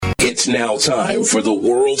It's now time for the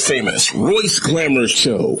world-famous Royce Glamour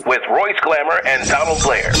Show with Royce Glamour and Donald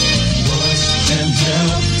Blair. Royce can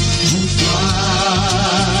help you fly.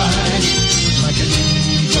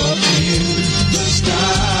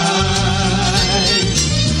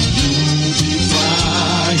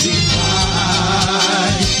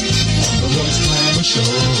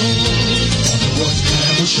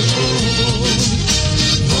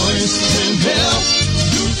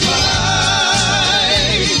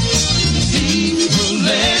 He will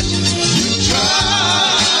let you try.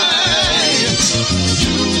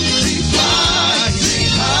 You'll be flying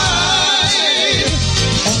high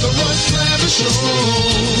on the Royce Glamour Show.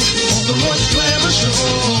 On the Royce Glamour Show.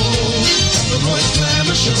 On the Royce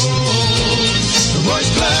Glamour Show. The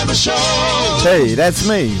Royce Glamour Show. Hey, that's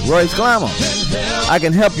me, Royce Glamour. I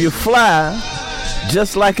can help you fly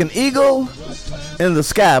just like an eagle in the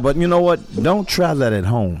sky, but you know what? Don't try that at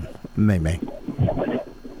home, May.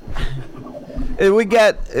 We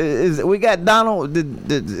got Donald.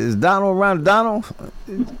 Is Donald around? Donald,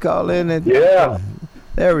 call in and yeah.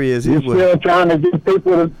 There he is. You're still trying to get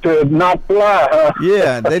people to not fly, huh?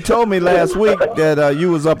 Yeah, they told me last week that you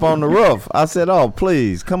was up on the roof. I said, "Oh,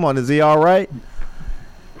 please, come on. Is he all right?"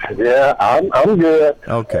 Yeah, I'm good.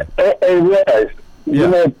 Okay. Hey, Royce, you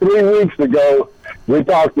know, 3 weeks ago we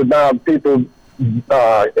talked about people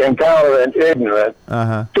encountering ignorance.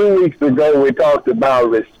 2 weeks ago we talked about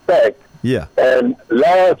respect. Yeah. And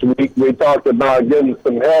last week we talked about getting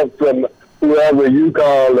some help from whoever you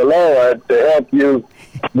call the Lord to help you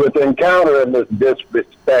with encountering this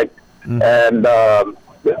disrespect and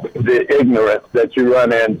the ignorance that you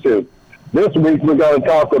run into. This week we're going to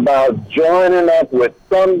talk about joining up with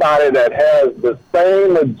somebody that has the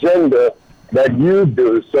same agenda that you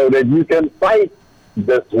do so that you can fight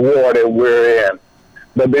this war that we're in.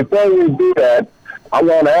 But before we do that, I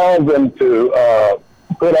want Alvin to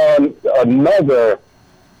put on another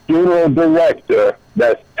funeral director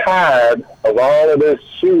that's tired of all of this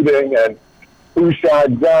shooting and who shot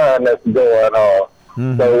John that's going on.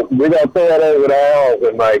 So we're going to throw it over to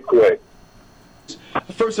Alvin right quick.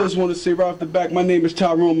 First, I just want to say right off the back, my name is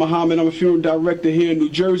Tyrone Muhammad. I'm a funeral director here in New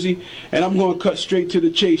Jersey, and I'm going to cut straight to the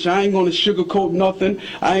chase. I ain't going to sugarcoat nothing.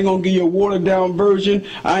 I ain't going to give you a watered-down version.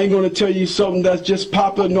 I ain't going to tell you something that's just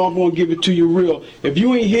popular. No, I'm going to give it to you real. If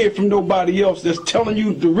you ain't hear from nobody else that's telling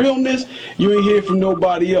you the realness, you ain't hear from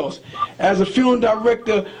nobody else. As a funeral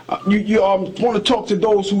director, you want to talk to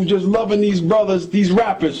those who just loving these brothers, these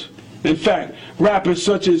rappers. In fact, rappers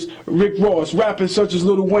such as Rick Ross, rappers such as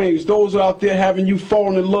Lil Wayne, those are out there having you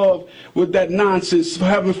falling in love with that nonsense,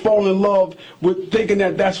 having fallen in love with thinking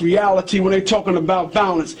that that's reality when they're talking about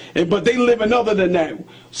violence. But they living other than that.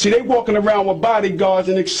 See, they walking around with bodyguards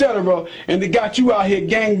and etc. And they got you out here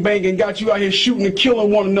gang banging, got you out here shooting and killing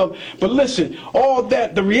one another. But listen, all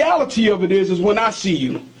that, the reality of it is when I see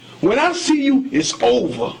you. When I see you, it's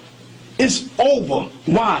over. It's over.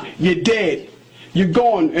 Why? You're dead. You're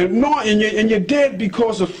gone, and you're dead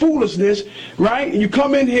because of foolishness, right? And you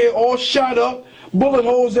come in here all shot up, bullet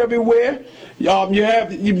holes everywhere.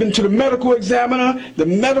 You've been to the medical examiner. The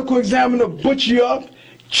medical examiner butcher you up,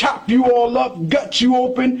 chop you all up, gut you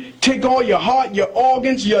open, take all your heart, your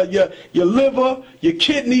organs, your liver, your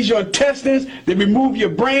kidneys, your intestines. They remove your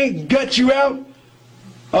brain, gut you out.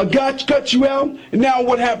 Cut you out, and now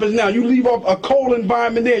what happens now? You leave off a cold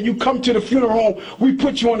environment there. You come to the funeral home, we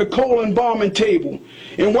put you on the cold embalming table.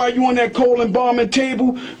 And while you're on that cold embalming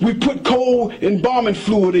table, we put cold embalming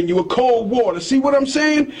fluid in you, with cold water. See what I'm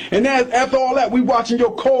saying? And after all that, we watching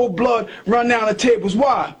your cold blood run down the tables.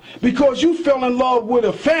 Why? Because you fell in love with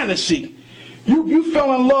a fantasy. You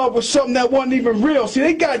fell in love with something that wasn't even real. See,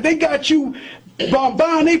 they got you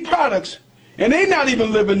buying their products, and they not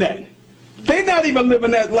even living that. They not even living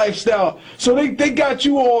that lifestyle. So they got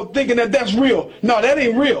you all thinking that that's real. No, that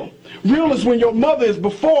ain't real. Real is when your mother is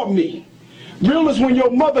before me. Real is when your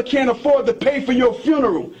mother can't afford to pay for your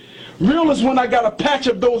funeral. Real is when I got to patch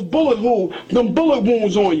up those bullet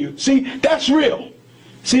wounds on you. See, that's real.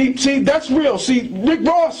 See, that's real. See, Rick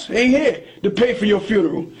Ross ain't here to pay for your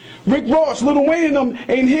funeral. Rick Ross, Lil Wayne and them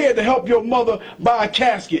ain't here to help your mother buy a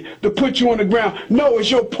casket, to put you on the ground. No, it's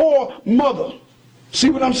your poor mother. See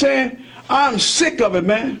what I'm saying? I'm sick of it,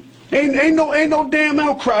 man. Ain't no damn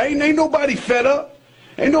outcry. Ain't nobody fed up.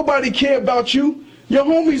 Ain't nobody care about you. Your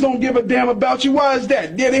homies don't give a damn about you. Why is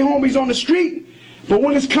that? Yeah, they homies on the street. But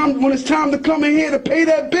when it's time to come in here to pay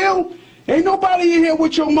that bill, ain't nobody in here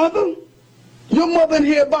with your mother. Your mother in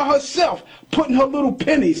here by herself, putting her little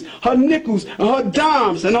pennies, her nickels, and her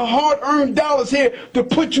dimes, and her hard-earned dollars here to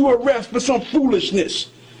put you at rest for some foolishness.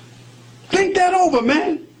 Think that over,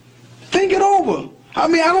 man. Think it over. I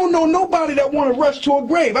mean, I don't know nobody that want to rush to a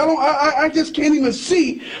grave. I just can't even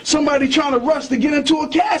see somebody trying to rush to get into a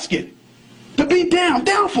casket. To be down.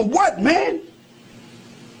 Down for what, man?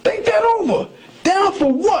 Think that over. Down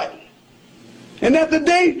for what? And at the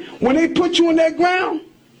day when they put you in that ground,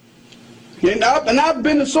 and I've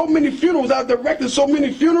been to so many funerals, I've directed so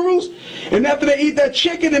many funerals, and after they eat that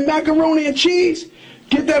chicken and macaroni and cheese,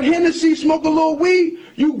 get that Hennessy, smoke a little weed,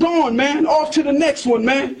 you gone, man. Off to the next one,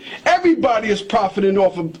 man. Everybody is profiting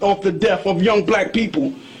off the death of young black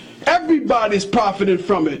people. Everybody is profiting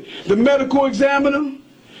from it. The medical examiner,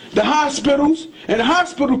 the hospitals, and the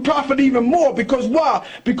hospital profit even more because why?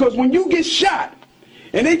 Because when you get shot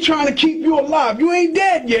and they trying to keep you alive, you ain't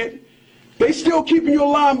dead yet. They still keeping you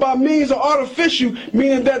alive by means of artificial,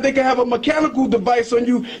 meaning that they can have a mechanical device on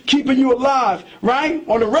you keeping you alive, right?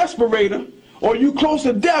 On a respirator, or you close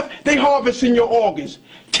to death, they harvesting your organs,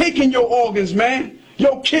 taking your organs, man,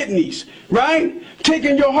 your kidneys, right?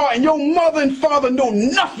 Taking your heart, and your mother and father know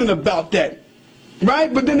nothing about that.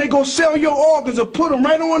 Right? But then they go sell your organs or put them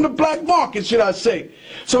right on the black market, should I say.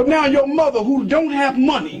 So now your mother who don't have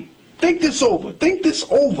money, think this over, think this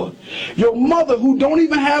over. Your mother who don't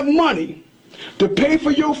even have money to pay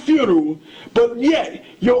for your funeral, but yet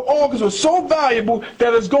your organs are so valuable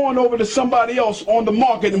that it's going over to somebody else on the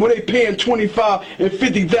market where they paying $25,000 and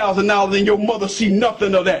 $50,000 and your mother see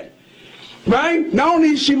nothing of that. Right? Not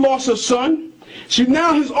only she lost her son,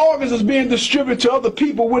 now his organs is being distributed to other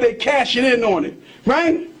people where they cashing in on it.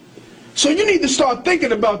 Right? So you need to start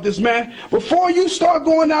thinking about this, man. Before you start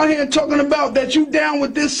going out here and talking about that you down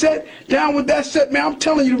with this set, down with that set, man, I'm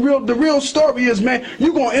telling you the real story is, man,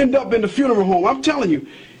 you're going to end up in the funeral home. I'm telling you.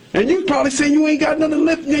 And you probably saying you ain't got nothing to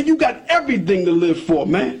live for. You got everything to live for,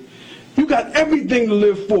 man. You got everything to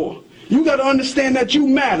live for. You got to understand that you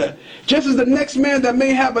matter. Just as the next man that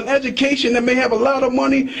may have an education, that may have a lot of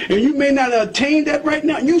money, and you may not attain that right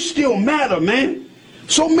now, you still matter, man.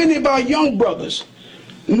 So many of our young brothers,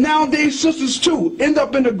 nowadays sisters too, end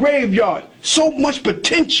up in the graveyard. So much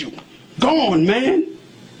potential gone, man.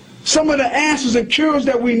 Some of the answers and cures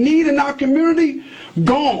that we need in our community,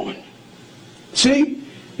 gone. See?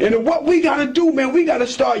 And what we got to do, man, we got to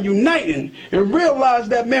start uniting and realize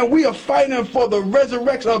that, man, we are fighting for the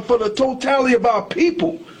resurrection, for the totality of our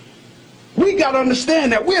people. We got to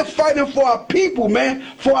understand that we are fighting for our people, man,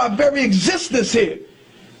 for our very existence here.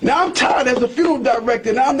 Now, I'm tired as a funeral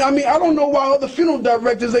director. Now, I mean, I don't know why other funeral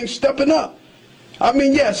directors ain't stepping up. I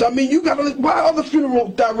mean, yes, I mean, you got to, why other funeral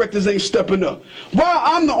directors ain't stepping up? Why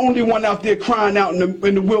I'm the only one out there crying out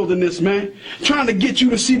in the wilderness, man, trying to get you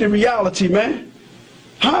to see the reality, man?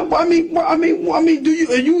 Huh? I mean, are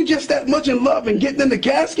you just that much in love and getting in the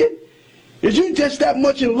casket? Is you just that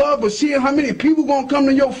much in love with seeing how many people gonna come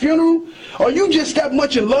to your funeral? Are you just that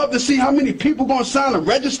much in love to see how many people gonna sign a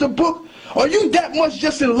register book? Are you that much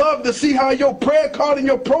just in love to see how your prayer card and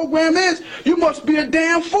your program is? You must be a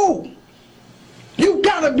damn fool. You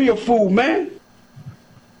gotta be a fool, man.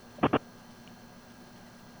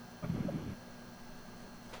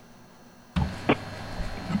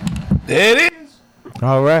 There it is.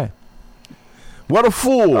 All right. What a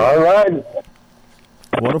fool. All right.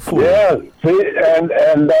 What a fool. Yeah, see,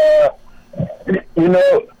 and you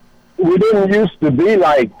know, we didn't used to be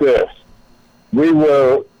like this. We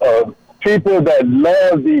were people that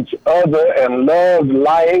loved each other and loved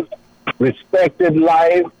life, respected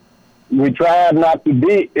life. We tried not to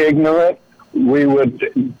be ignorant. We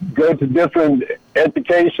would go to different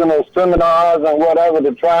educational seminars and whatever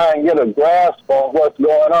to try and get a grasp on what's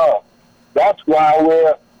going on. That's why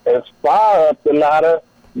we're as far up the ladder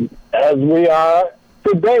as we are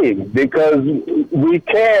today, because we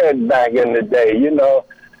cared back in the day, you know.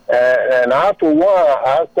 And I, for one,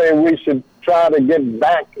 I say we should try to get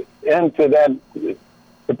back into that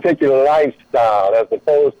particular lifestyle as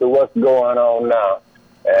opposed to what's going on now.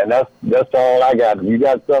 And that's all I got. You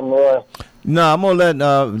got something, Roy? No, I'm gonna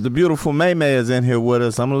let the beautiful May May is in here with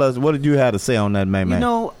us. I'm gonna let. What did you have to say on that, May May? You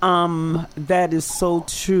know, that is so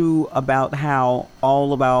true about how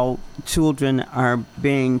all of our children are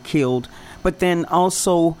being killed, but then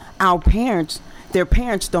also our parents. Their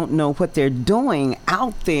parents don't know what they're doing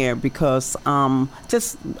out there because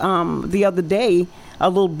just the other day, a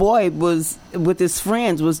little boy was with his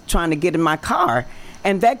friends was trying to get in my car,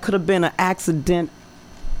 and that could have been an accident.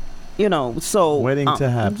 You know, so waiting to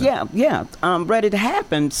happen. Yeah, ready to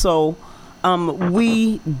happen. So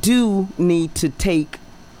we do need to take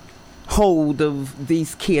hold of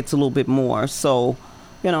these kids a little bit more. So,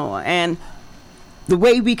 you know, and the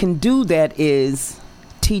way we can do that is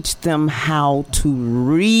teach them how to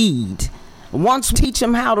read. Once we teach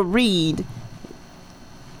them how to read,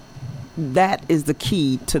 that is the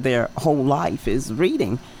key to their whole life is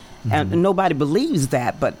reading. And nobody believes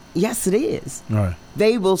that, but yes, it is. Right.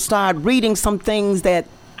 They will start reading some things that,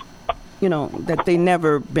 that they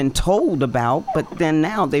never been told about, but then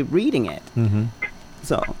now they're reading it. Mm-hmm.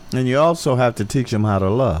 So. And you also have to teach them how to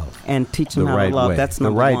love. And teach them the how right to love. way. That's the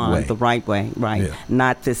number right one. way. The right way, right. Yeah.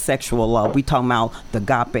 Not this sexual love. We talking about the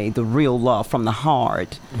agape, the real love from the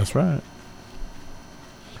heart. That's right.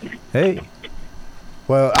 Hey.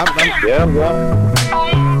 Well, I'm Yeah,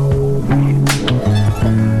 well.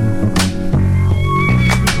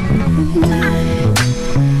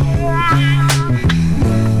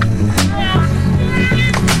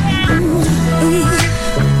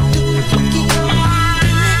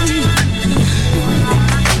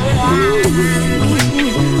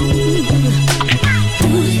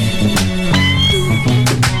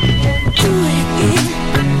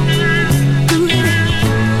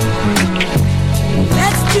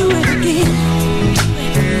 Let's do it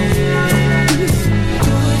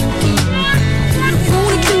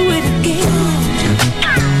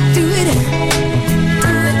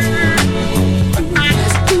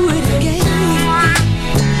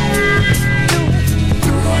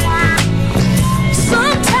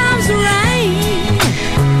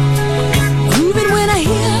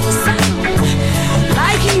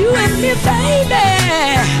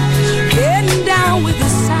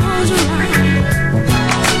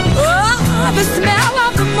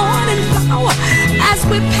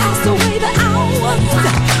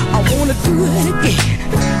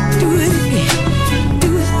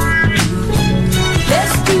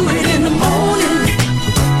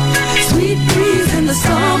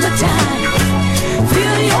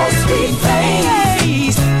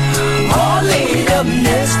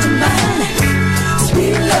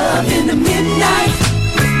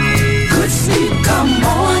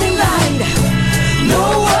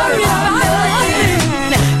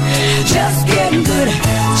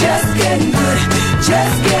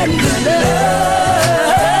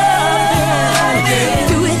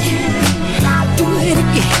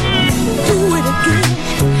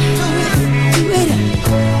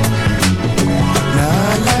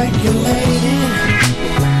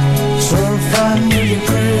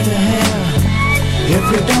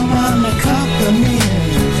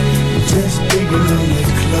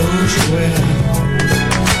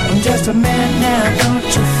just a man now, don't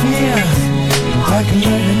you fear? I can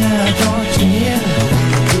love you now, don't you hear?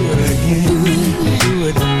 Do it again, do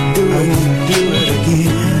it, I wanna do it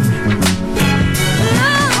again.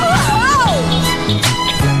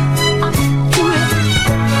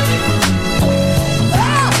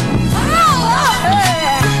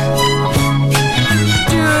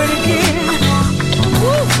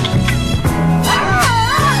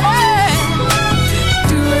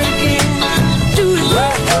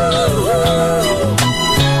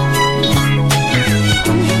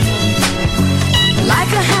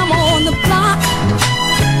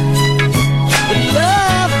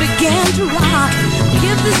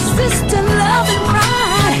 Sister, love and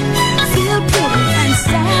pride, feel good and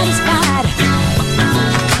satisfied.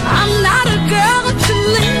 I'm not a girl to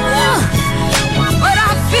linger, but I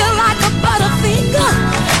feel like a butterfinger.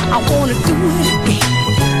 I wanna do it again,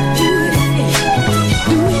 do it again,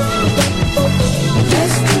 do it.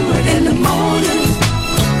 Let's do it in the morning,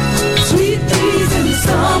 sweet breeze in the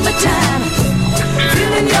summertime,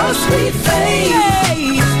 feeling your sweet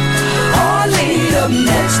face, all laid up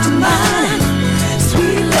next to mine.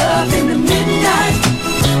 Sweet love in the midnight,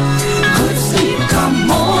 good sleep come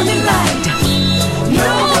morning light. No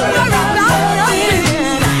worry about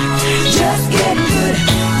nothing, just getting good,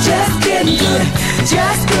 just getting good,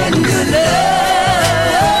 just getting good love.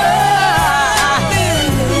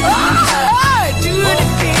 Oh, do it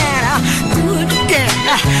again, do it again,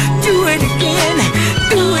 do it again,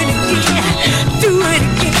 do it again, do it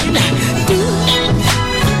again, do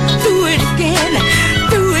it again,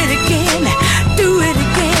 do it again. Do it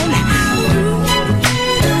again.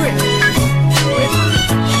 Do it. Do it.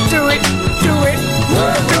 Do it. Do it.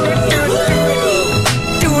 Do it. Do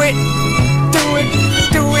it. Do it. Do it.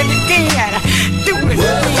 Do it again. Do it again. Do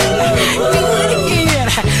it again.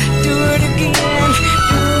 Do it again. Do it again.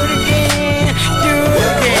 Do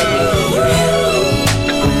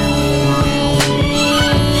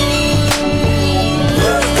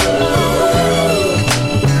it again.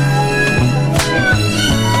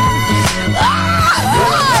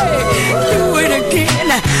 Do it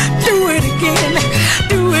again, do it again,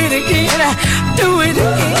 do it again,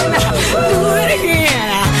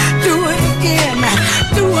 do it again,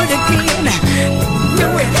 do it again, do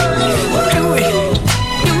it, do it,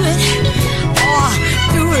 do it, oh,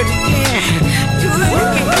 do it again, do it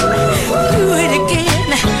again.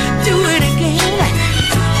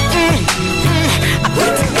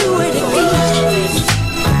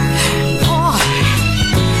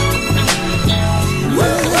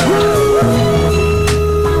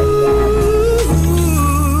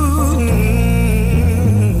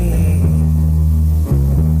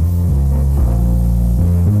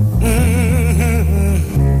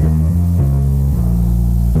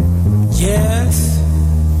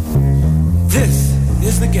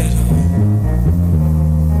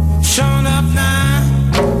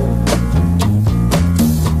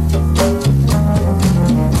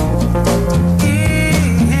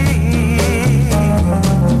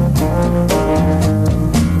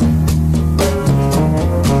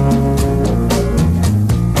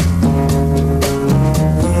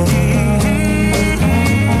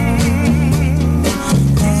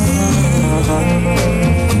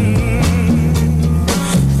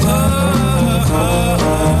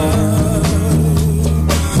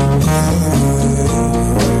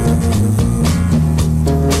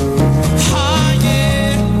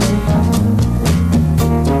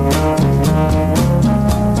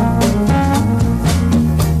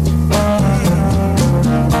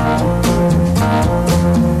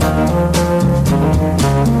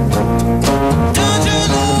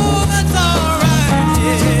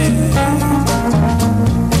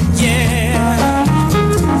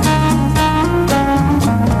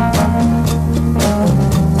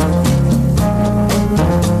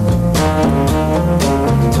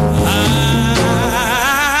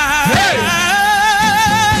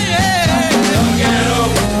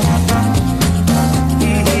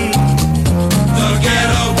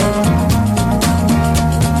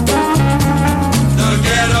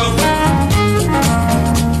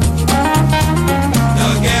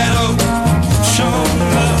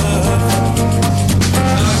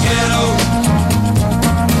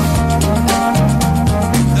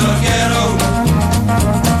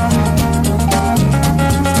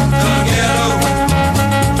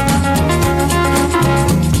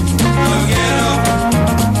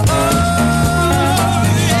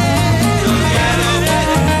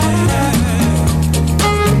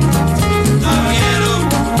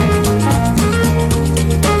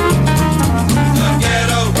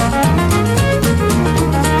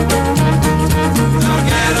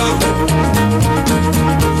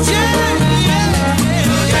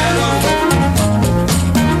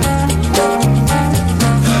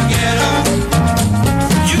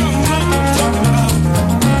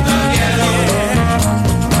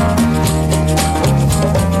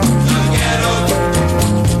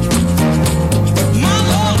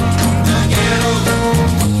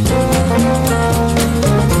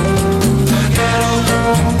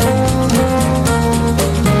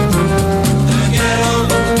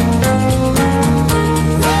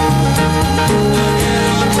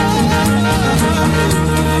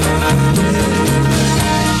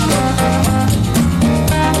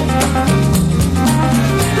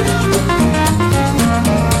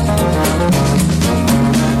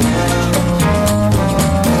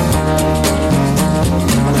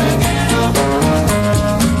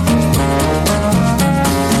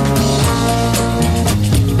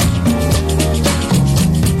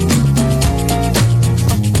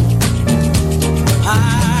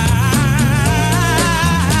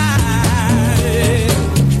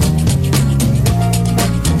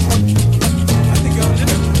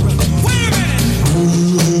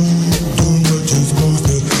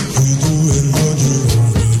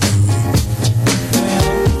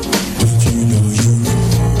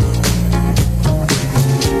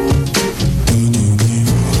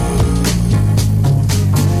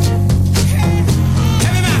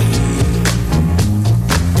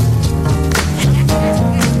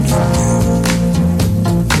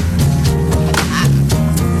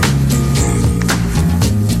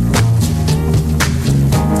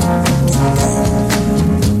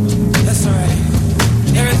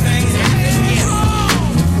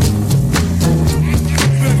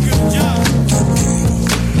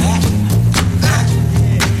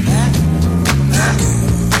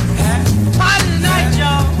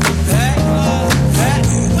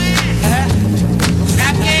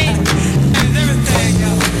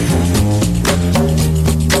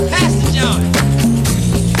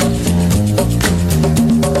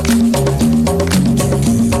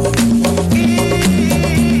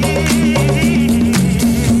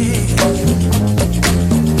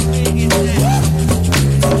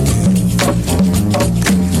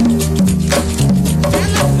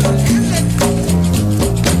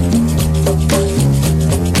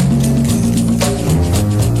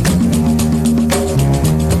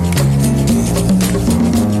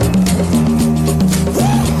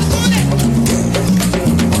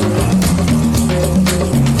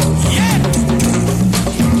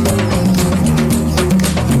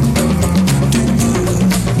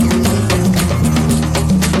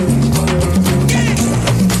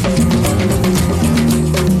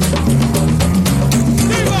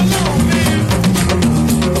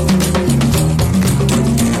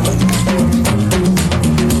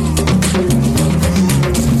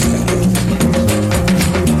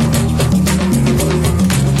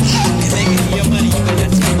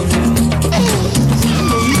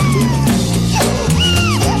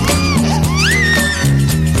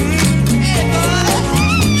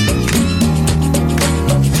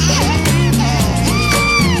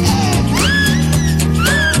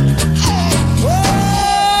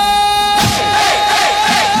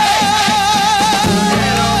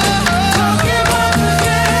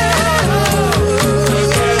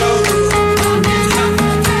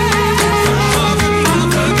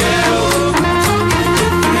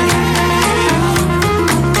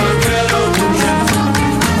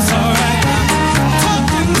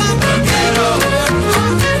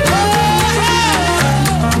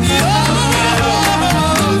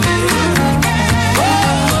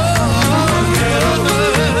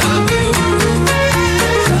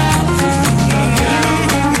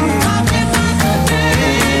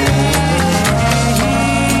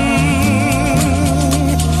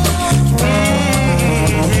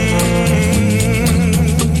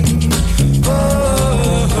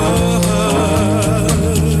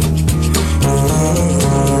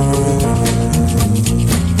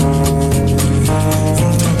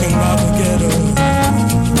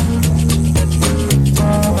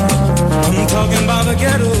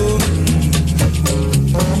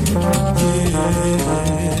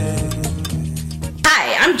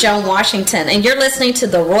 Joan Washington, and you're listening to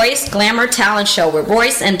the Royce Glamour Talent Show with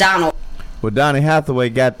Royce and Donald. Well, Donnie Hathaway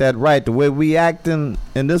got that right. The way we acting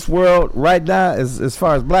in this world right now, as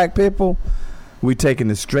far as black people, we taking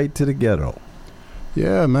it straight to the ghetto.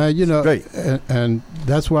 Yeah, man. You know, and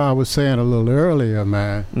that's why I was saying a little earlier,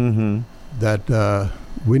 man, that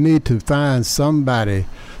we need to find somebody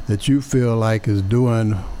that you feel like is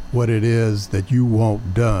doing what it is that you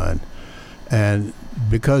want done. And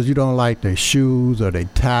because you don't like their shoes or their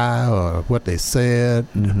tie or what they said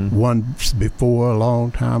once before a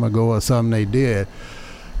long time ago or something they did,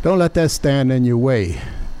 don't let that stand in your way.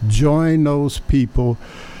 Join those people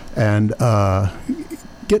and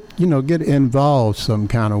get involved some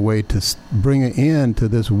kind of way to bring an end to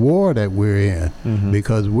this war that we're in,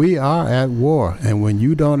 because we are at war. And when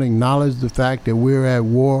you don't acknowledge the fact that we're at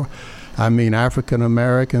war, I mean African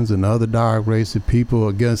Americans and other dark race of people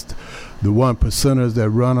against the 1%ers that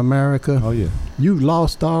run America, you've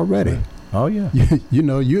lost already. Oh yeah.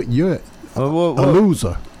 You're a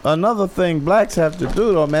loser. Another thing blacks have to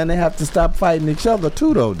do though, man, they have to stop fighting each other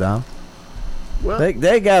too though, Don. Well,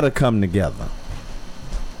 they got to come together.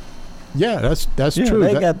 Yeah, that's true.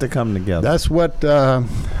 They got to come together. That's what the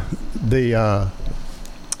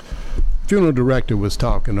funeral director was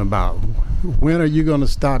talking about. When are you going to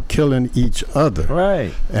stop killing each other?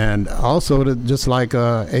 Right. And also, just like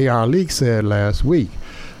A.R. Leak said last week,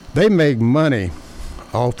 they make money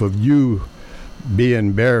off of you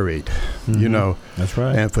being buried, you know. That's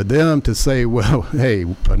right. And for them to say, well, hey,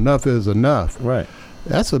 enough is enough. Right.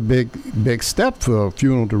 That's a big step for a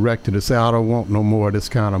funeral director to say, I don't want no more of this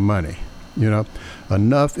kind of money. You know,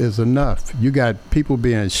 enough is enough. You got people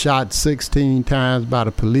being shot 16 times by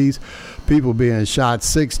the police, people being shot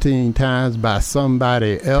 16 times by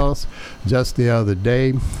somebody else just the other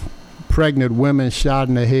day, pregnant women shot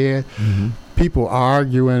in the head, people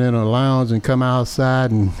arguing in a lounge and come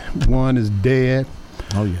outside and one is dead.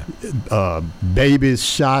 Oh yeah. Babies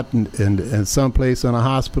shot in someplace in a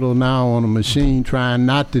hospital now on a machine trying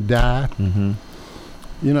not to die.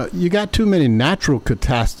 You know, you got too many natural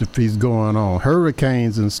catastrophes going on,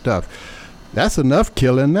 hurricanes and stuff. That's enough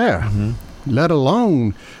killing there. Let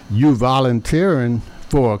alone you volunteering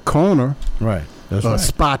for a corner, right? That's a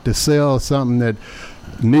spot to sell something that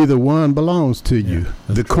neither one belongs to you,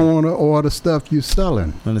 the corner or the stuff you're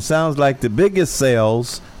selling. And it sounds like the biggest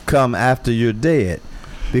sales come after you're dead,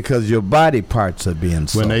 because your body parts are being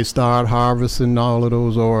sold. When they start harvesting all of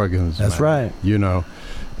those organs. That's right. You know,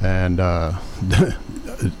 and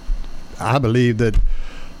I believe that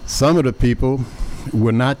some of the people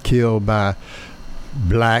were not killed by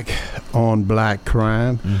black on black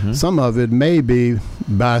crime. Some of it may be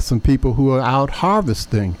by some people who are out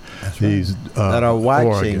harvesting these that are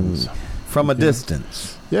watching organs from a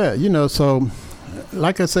distance. Yeah, you know, so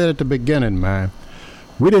like I said at the beginning, man,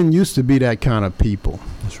 we didn't used to be that kind of people.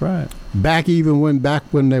 That's right. Back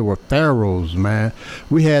when they were pharaohs, man,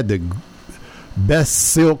 we had the best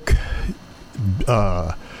silk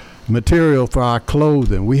material for our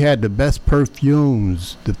clothing. We had the best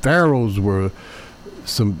perfumes. The pharaohs were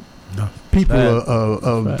some people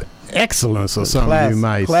of excellence or something, class, you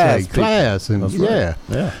might say. Class. And right.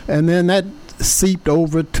 Yeah. And then that seeped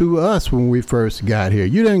over to us when we first got here.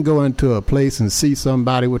 You didn't go into a place and see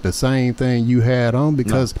somebody with the same thing you had on,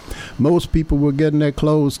 because most people were getting their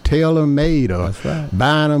clothes tailor-made or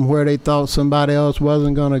buying them where they thought somebody else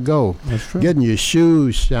wasn't going to go. That's true. Getting your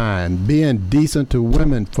shoes shined, being decent to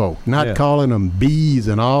women folk, not calling them bees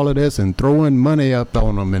and all of this and throwing money up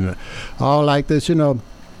on them and all like this. You know,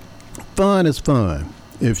 fun is fun.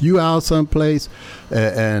 If you out someplace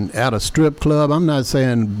and at a strip club, I'm not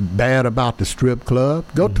saying bad about the strip club.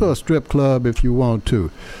 Go to a strip club if you want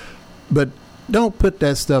to. But don't put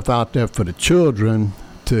that stuff out there for the children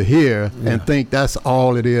to hear and think that's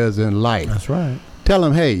all it is in life. That's right. Tell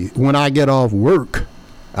them, hey, when I get off work,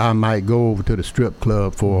 I might go over to the strip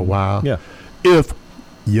club for a while. Yeah. If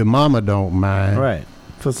your mama don't mind. Right.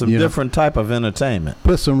 For some different type of entertainment.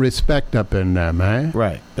 Put some respect up in there, man.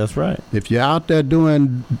 Right. That's right. If you're out there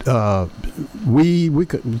doing there's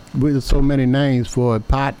so many names for it,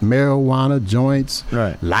 pot, marijuana, joints,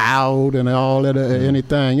 loud and all that,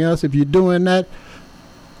 anything else. If you're doing that,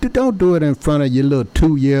 don't do it in front of your little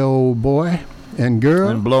 2-year-old boy and girl.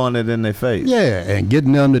 And blowing it in their face. Yeah, and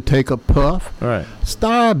getting them to take a puff. Right.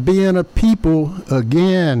 Start being a people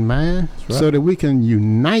again, man, so that we can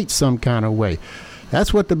unite some kind of way.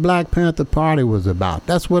 That's what the Black Panther Party was about.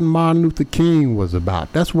 That's what Martin Luther King was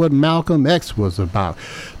about. That's what Malcolm X was about.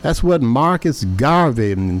 That's what Marcus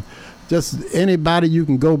Garvey and just anybody you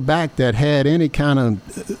can go back that had any kind of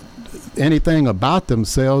anything about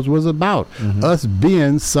themselves was about. Us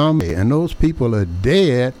being somebody. And those people are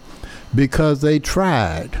dead because they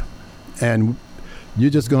tried. And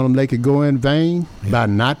you're just going to make it go in vain by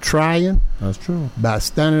not trying. That's true. By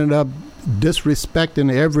standing up,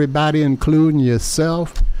 disrespecting everybody, including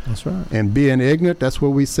yourself. That's right. And being ignorant. That's what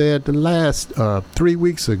we said the last 3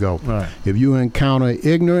 weeks ago. Right. If you encounter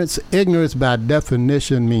ignorance by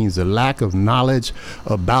definition means a lack of knowledge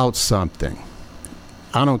about something.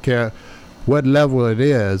 I don't care what level it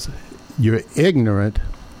is, you're ignorant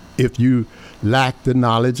if you lack the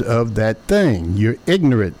knowledge of that thing. You're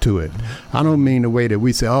ignorant to it. I don't mean the way that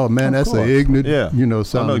we say, oh man, that's an ignorant,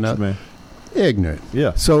 something. I know what you mean. Ignorant.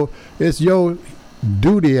 Yeah. So it's your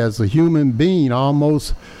duty as a human being,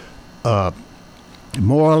 almost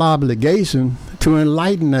moral obligation, to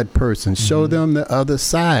enlighten that person, show them the other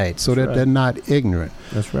side so that they're not ignorant.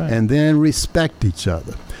 That's right. And then respect each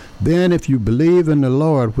other. Then if you believe in the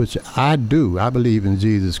Lord, which I do, I believe in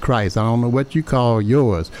Jesus Christ. I don't know what you call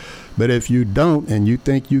yours. But if you don't and you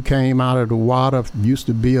think you came out of the water, used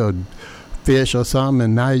to be a fish or something,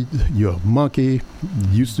 and now you're a monkey,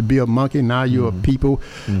 used to be a monkey, now you're a people.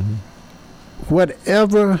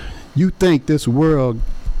 Whatever you think this world,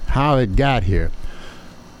 how it got here,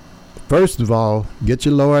 first of all, get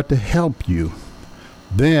your Lord to help you.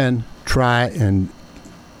 Then try and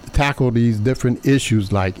tackle these different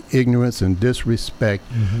issues like ignorance and disrespect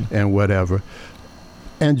and whatever,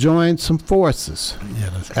 and join some forces. Yeah,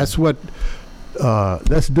 that's what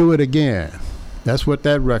Let's Do It Again. That's what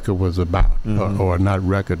that record was about. Or not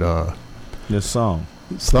record, this song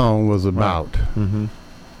was about.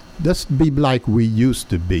 Let's be like we used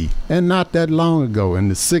to be, and not that long ago, in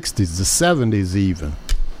the 60s, the 70s even.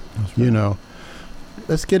 You know,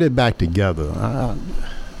 let's get it back together.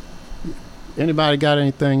 Anybody got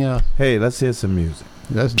anything else? Hey, let's hear some music.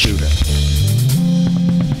 Let's do that.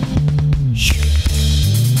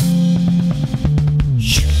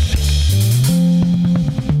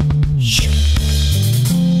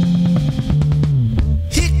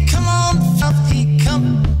 He come on up, he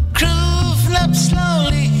come grooving up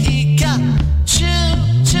slowly. He got two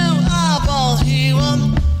eyeball. He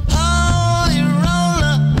won holy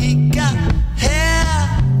roller. He got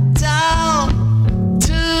hair down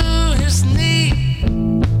to his knee.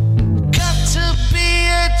 Got to be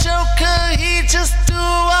a joker. He just do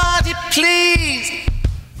what he please.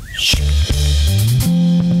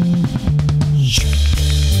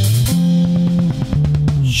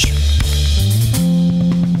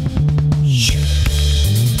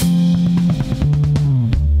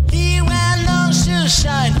 He wear no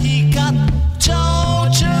shoeshine. He got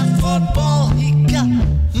Georgia football. He got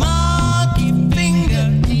monkey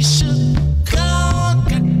finger. He should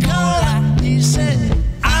Coca-Cola. He said,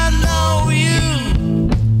 I know you.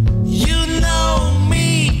 You know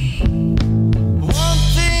me. One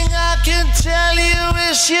thing I can tell you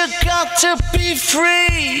is you got to be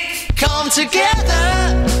free. Come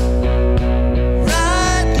together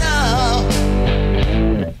right now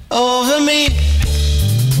over me.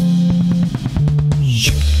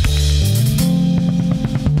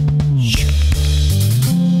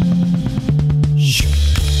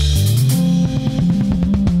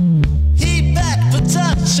 He back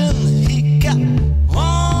production. He got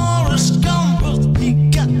Morris Gumbel. He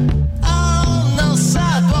got on no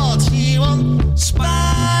sideboards. He won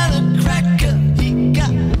spider cracker. He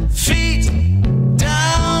got feet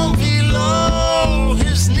down below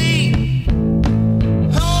his knee.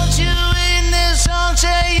 Hold you in his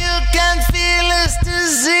armchair. You can feel his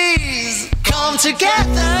disease. Come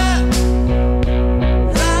together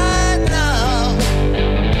right now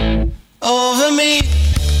over me.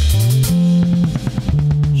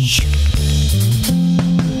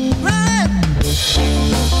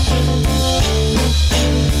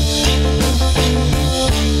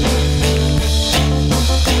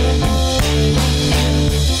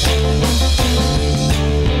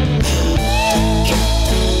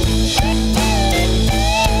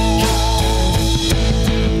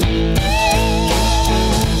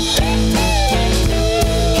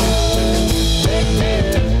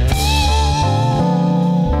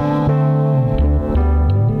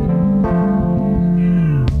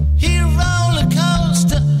 He roller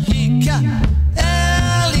coaster, he got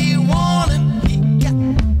early warning, he got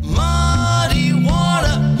muddy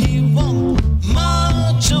water, he won't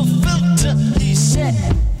macho filter. He said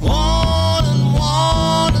 1 and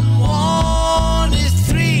 1 and 1 is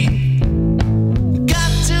 3.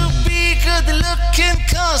 Got to be good looking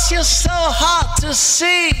 'cause you're so hard to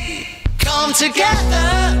see. Come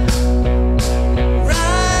together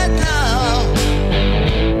right now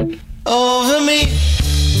over me.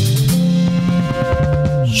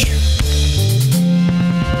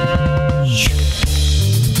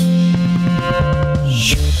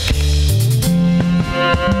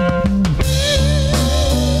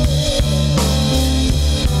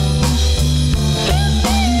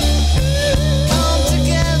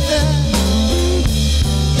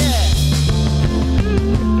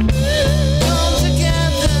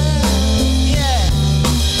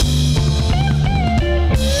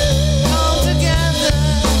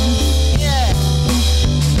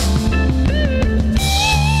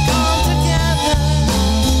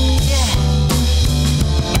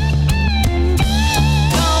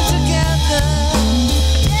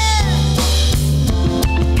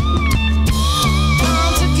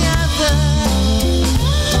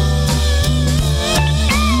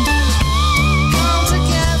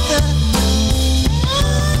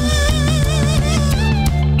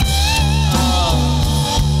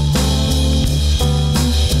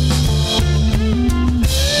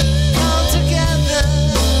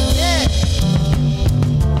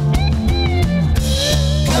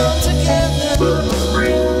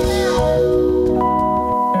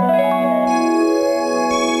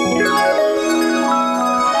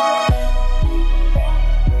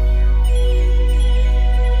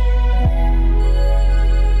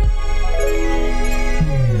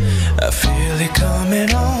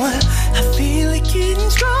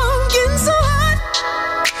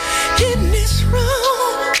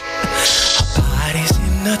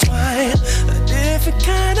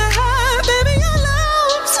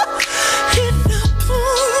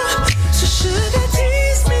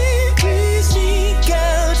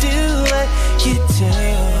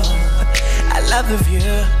 of you.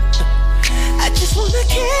 I just wanna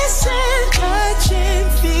kiss and touch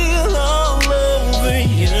and feel all over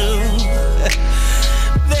you,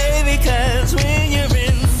 baby, 'cause when you're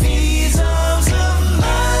in these arms of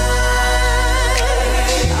mine,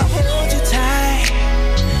 I hold you tight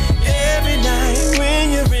every night.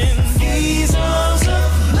 When you're in these arms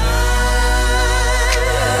of mine,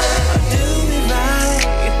 do me right,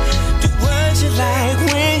 do what you like.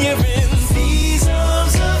 When you're in these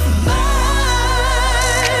arms of mine,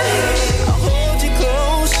 I'll hold you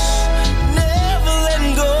close, never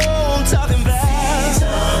letting go. I'm talking about these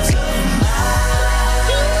arms of mine.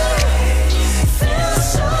 Feel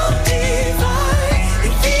so divine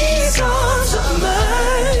in these arms of mine.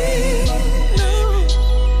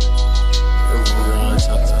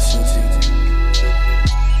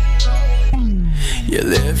 Your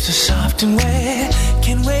lips are soft and wet.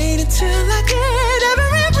 Can't wait until I get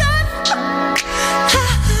every breath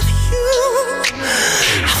of you.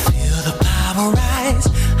 I feel the power rise.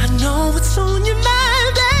 I know what's on your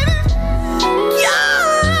mind, baby.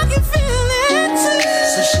 Yeah, I can feel it too.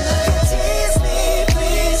 So sugar, tease me,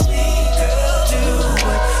 please me, girl, do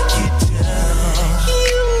what you do.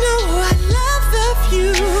 You know I love you.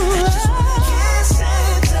 I just wanna kiss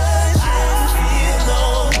and touch and feel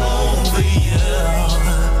all over you,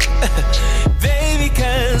 baby,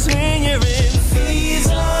 'cause when you're in these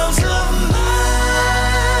arms of mine,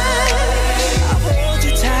 I hold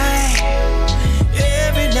you tight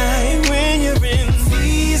every night. When you're in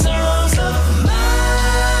these arms of mine,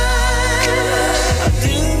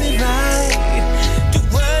 do me right, do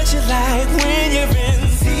what you like. When you're in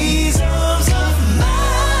these arms of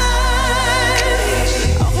mine,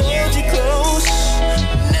 I hold you close,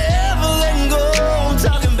 never letting go. I'm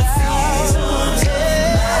talking about these arms of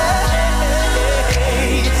mine.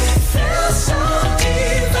 Feel so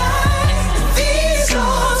divine in these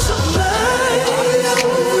arms of mine.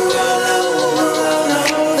 All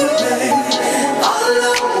over, baby. All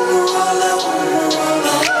over,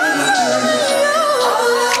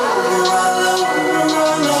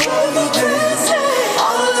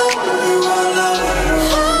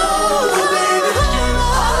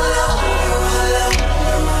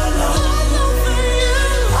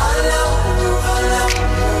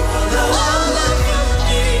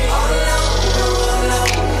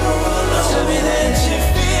 tell me that you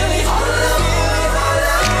feel it.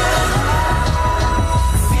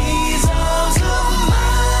 These arms of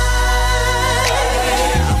mine,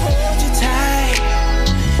 I hold you tight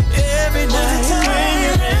every night. When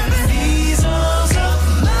you're in these arms of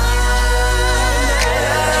mine,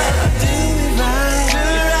 do me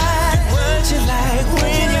right, what you like.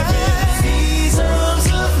 When you're in these arms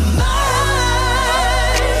of mine,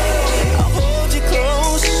 I hold you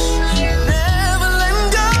close, never letting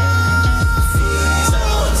go. These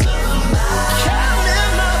arms of mine, come in,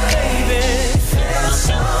 my baby. Feel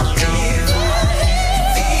so divine.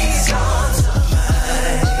 These arms of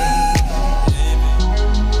mine.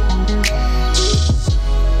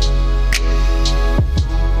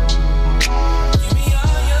 Give me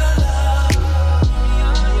all your love.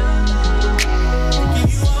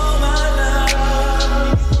 Give you all my love.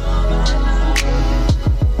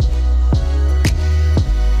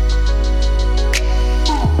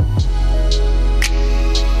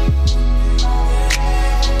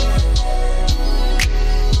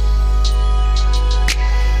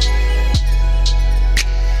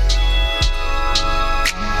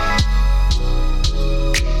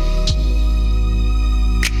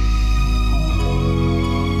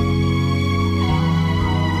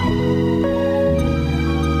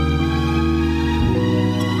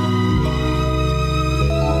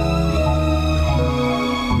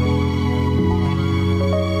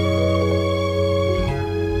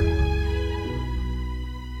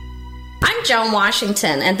 I'm Joan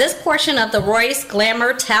Washington, and this portion of the Royce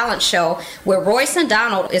Glamour Talent Show with Royce and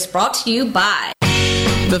Donald is brought to you by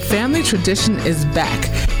The family tradition is back,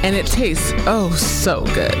 and it tastes oh so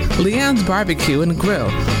good. Leon's Barbecue and Grill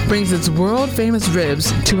brings its world-famous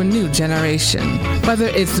ribs to a new generation. Whether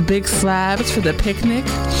it's big slabs for the picnic,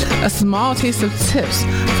 a small taste of tips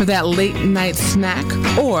for that late-night snack,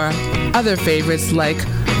 or other favorites like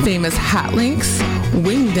famous hot links,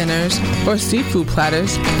 wing dinners, or seafood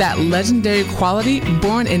platters, that legendary quality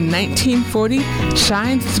born in 1940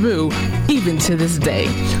 shines through even to this day.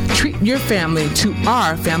 Treat your family to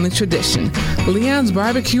our family tradition. Leon's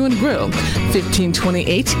Barbecue and Grill,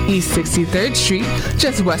 1528 East 63rd Street,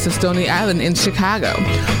 just west of Stony Island in Chicago.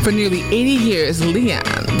 For nearly 80 years,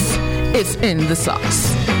 Leon's, it's in the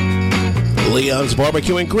sauce. Leon's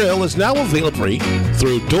Barbecue and Grill is now available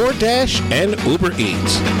through DoorDash and Uber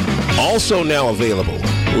Eats. Also now available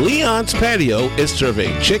Leon's Patio is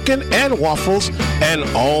serving chicken and waffles and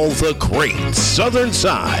all the great southern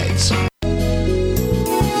sides.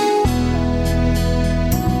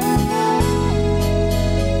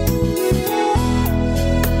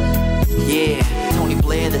 Yeah, Tony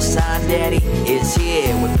Blair, the sign daddy, is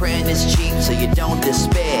here. With printing is cheap, so you don't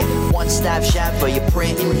despair. One-stop shop for your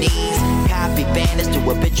printing needs. Copy banners to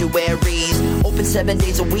obituaries. Open 7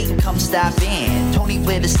 days a week, come stop in. Tony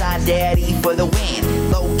Blair, the sign daddy, for the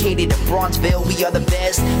win. Located in Bronxville, we are the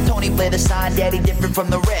best. Tony Blair, the sign daddy, different from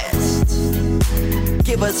the rest.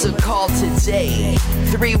 Give us a call today,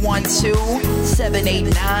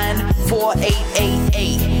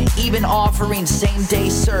 312-789-4888. Even offering same-day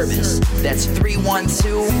service. That's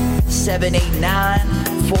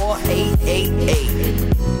 312-789-4888.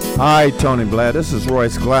 All right, Tony Blair, this is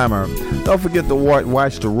Royce Glamour. Don't forget to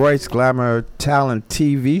watch the Royce Glamour Talent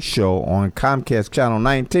TV show on Comcast Channel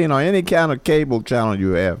 19 or any kind of cable channel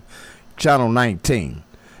you have, Channel 19.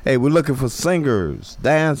 Hey, we're looking for singers,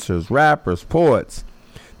 dancers, rappers, poets.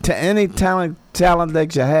 To any talent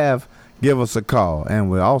that you have, give us a call.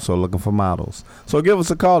 And we're also looking for models. So give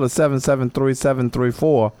us a call at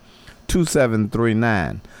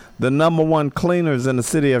 773-734-2739. The number one cleaners in the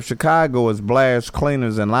city of Chicago is Blair's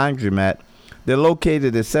Cleaners and Laundromat. They're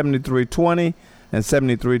located at 7320 and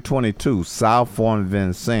 7322 South Fort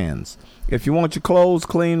Vincennes. If you want your clothes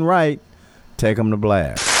clean right, take them to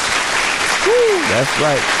Blair. Woo, that's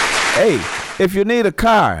right. Hey, if you need a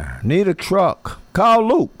car, need a truck, call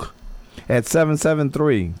Luke at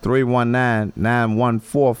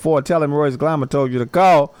 773-319-9144. Tell him Royce Glamour told you to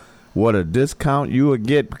call. What a discount you would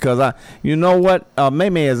get, because you know what?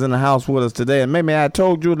 Mamie is in the house with us today, and Mamie, I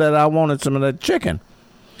told you that I wanted some of that chicken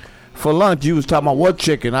for lunch. You was talking about what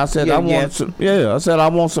chicken? I said I want some. Yeah, I said I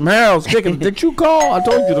want some Harold's chicken. Did you call? I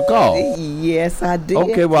told you to call. Yes, I did.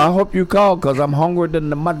 Okay, well I hope you called, because I'm hungrier than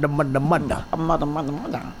the mother. Mother.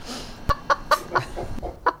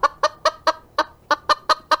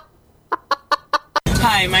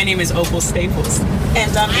 Hi, my name is Opal Staples.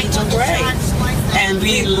 And I'm Angel Gray. And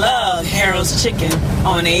we love Harold's Chicken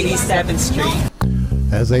on 87th Street.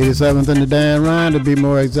 That's 87th and the Dan Ryan, to be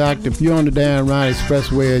more exact. If you're on the Dan Ryan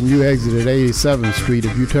Expressway and you exit at 87th Street,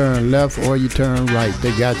 if you turn left or you turn right,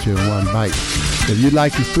 they got you in one bite. If you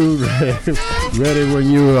like your food ready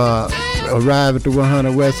when you arrive at the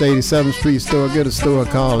 100 West 87th Street store, get a store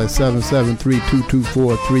call at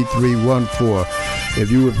 773-224-3314. If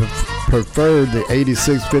you would prefer the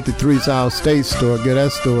 8653 South State store, get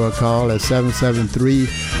that store a call at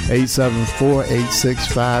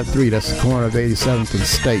 773-874-8653. That's the corner of 87th and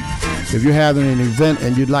State. If you're having an event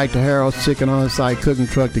and you'd like the Harold's Chicken on-site cooking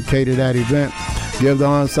truck to cater that event, give the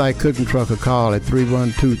on-site cooking truck a call at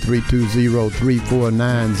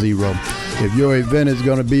 312-320-3490. If your event is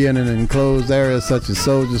going to be in an enclosed area such as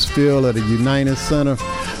Soldiers Field or the United Center,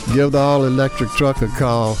 give the all-electric truck a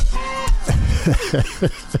call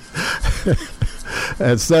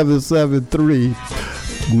at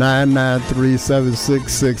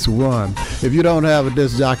 773-993-7661. If you don't have a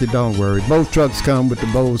disc jockey, don't worry. Both trucks come with the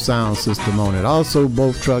Bose sound system on it. Also,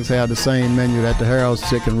 both trucks have the same menu that the Harold's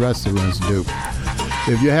Chicken restaurants do.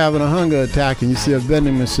 If you're having a hunger attack and you see a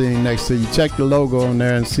vending machine next to you, check the logo on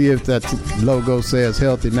there and see if that logo says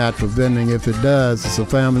Healthy Natural Vending. If it does, it's a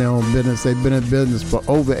family-owned business. They've been in business for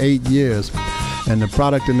over 8 years, and the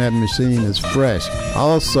product in that machine is fresh.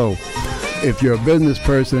 Also, if you're a business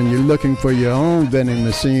person and you're looking for your own vending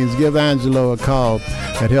machines, give Angelo a call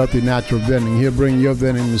at Healthy Natural Vending. He'll bring your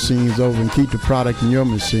vending machines over and keep the product in your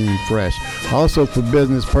machine fresh. Also, for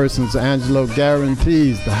business persons, Angelo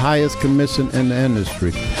guarantees the highest commission in the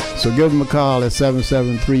industry. So give him a call at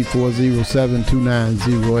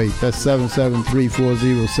 773-407-2908. That's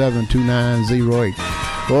 773-407-2908.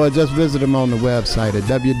 Or just visit them on the website at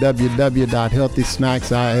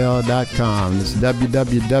www.healthysnacksil.com. It's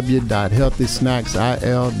www.healthysnacksil.com.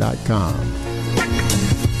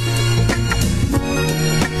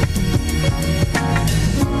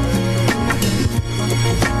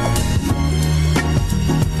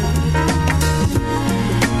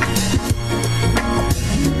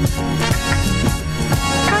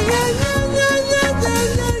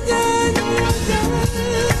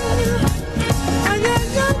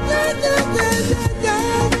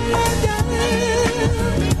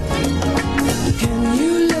 Can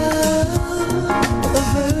you love a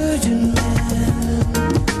virgin man?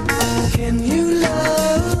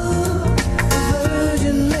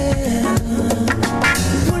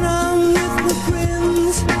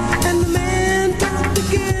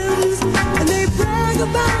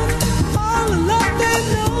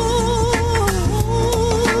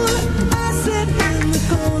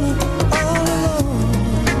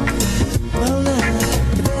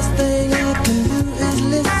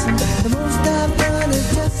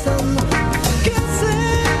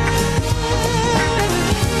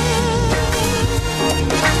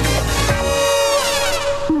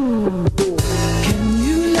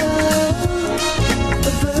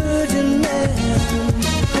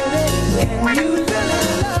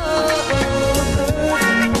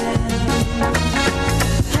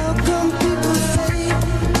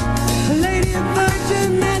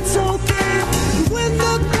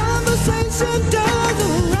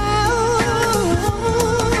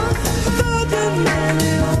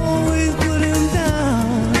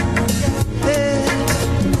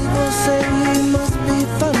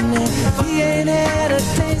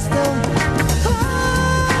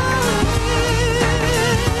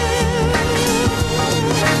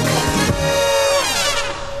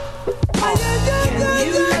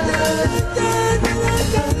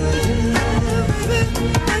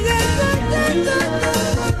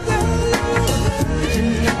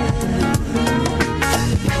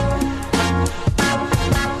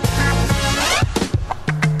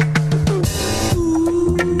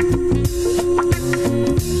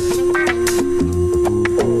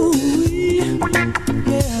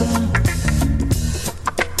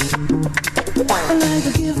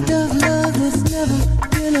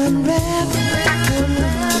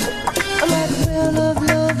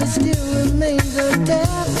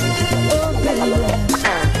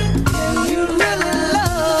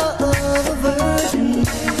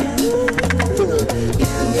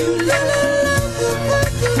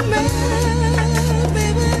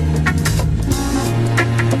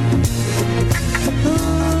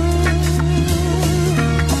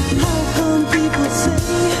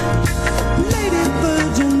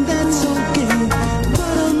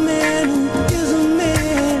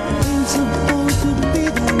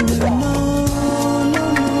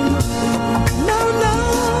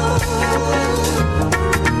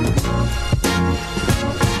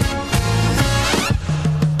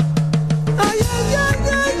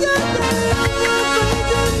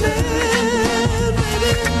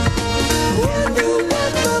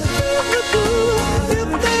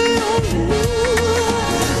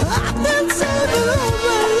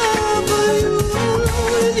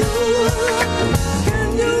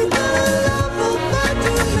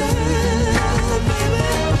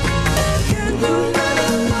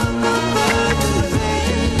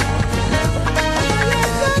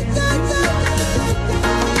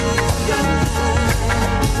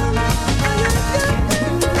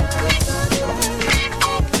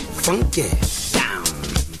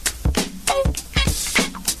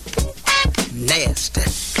 nasty.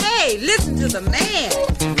 Hey, listen to the man.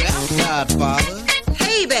 Rap Godfather.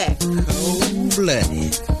 Payback.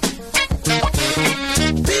 Cold-blooded.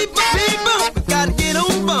 People, we gotta get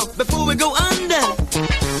over before we go under.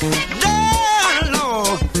 Damn,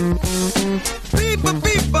 Lord. People,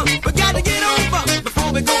 we gotta get over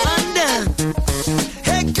before we go under.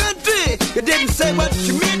 Hey, country, you didn't say what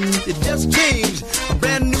you meant. You just changed a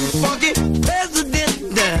brand new funky president.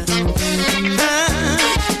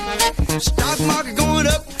 Stock market going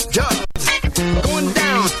up, jobs going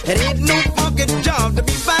down. It ain't no funky job to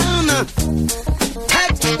be found.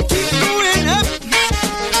 Tax keep going up.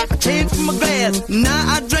 I changed from my glass,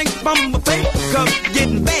 now I drink from my paper cup,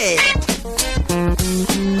 getting bad.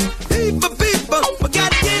 People, we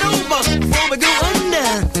gotta get over before we go under.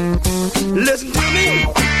 Listen to me.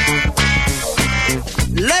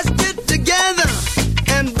 Let's get together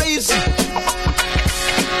and raise it.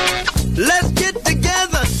 Let's get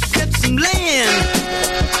together, get some land.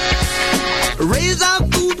 Raise our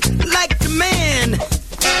food like the man.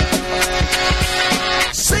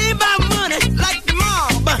 Save our money like the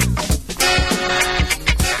mob.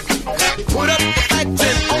 Put up the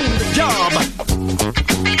factories on the job.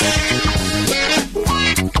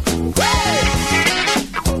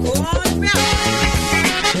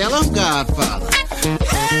 Hello, Godfather.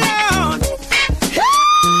 Hello.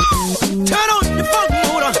 Turn on your funk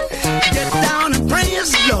motor. Get down and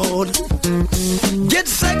praise the Lord. Get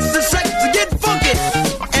sexy, get funky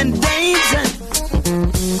and dance.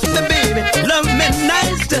 The baby, love me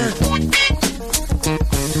nice.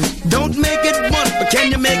 Don't make it once, but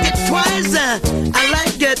can you make it twice? I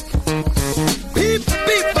like it.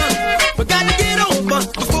 People, we gotta get over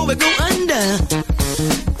before we go under.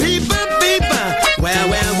 People, well,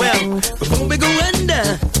 before we go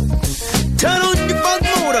under. Turn on your funk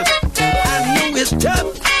motor. I know it's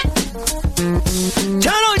tough.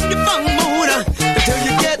 Turn on your funk motor until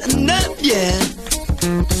you get enough, yeah.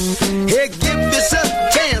 Hey, give yourself a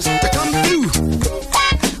chance to come through.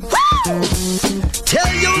 Woo!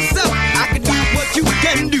 Tell yourself I can do what you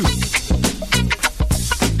can do.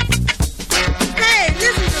 Hey,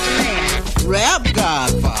 listen to the man. Rap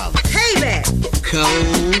Godfather. Payback.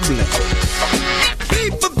 Cold-blooded.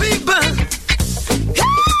 People.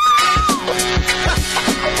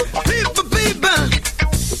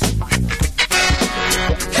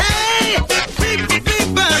 Hey,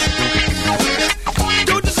 people.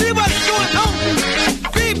 Don't you see what's going on?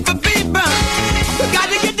 People. We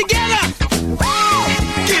gotta get together.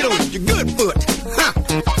 Get on your good foot.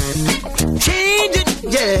 Change it,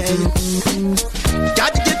 yeah.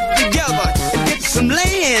 Got to get together and get some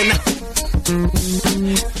land.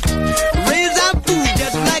 Raise our food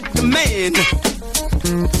just like the man.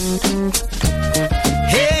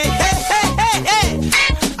 Hey.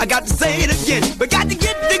 I got to say it again. We got to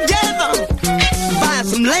get together. Buy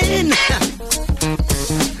some land.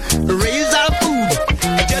 Raise our food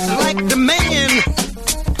just like the man.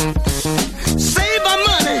 Save our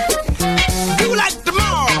money. Do like the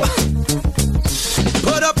mob.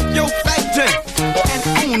 Put up your factory and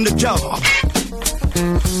own the job.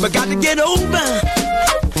 We got to get over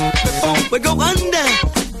before we go under.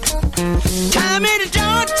 Time in the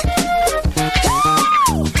joint.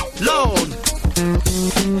 Lord,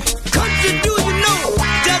 country, do you know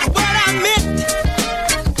just what I meant?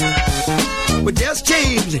 We just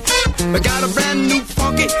changed. We got a brand new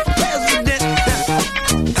funky president.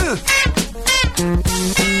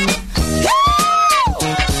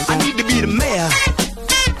 I need to be the mayor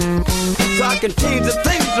so I can change the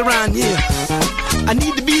things around here. I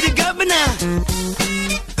need to be the governor.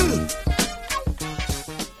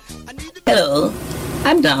 Hello,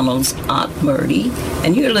 I'm Donald's Aunt Murdy,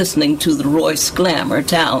 and you're listening to the Royce Glamour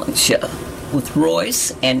Talent Show with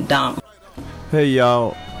Royce and Donald. Hey,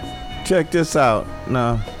 y'all, check this out.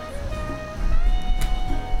 Now,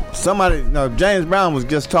 James Brown was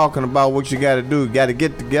just talking about what you got to do. You got to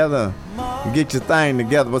get together and get your thing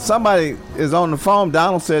together. But somebody is on the phone.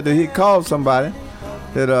 Donald said that he called somebody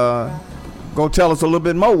that go tell us a little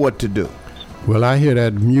bit more what to do. Well, I hear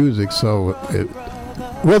that music, so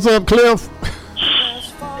what's up, Cliff?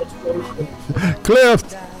 Cliff.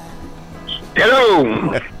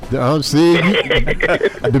 Hello. See,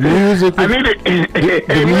 the music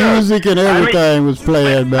and everything was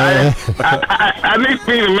playing, man. I need to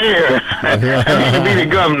be the mayor. I need to be the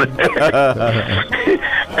governor.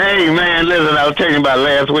 Hey, man, listen, I was telling you about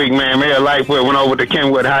last week, man. Mayor Lightfoot went over to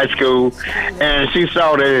Kenwood High School, and she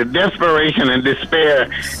saw the desperation and despair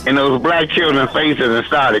in those black children's faces and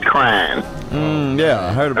started crying. Yeah,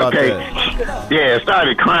 I heard about that. Yeah,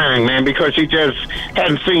 started crying, man, because she just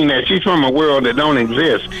hadn't seen that. She's from a world that don't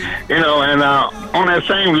exist, you know. And on that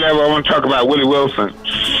same level, I want to talk about Willie Wilson.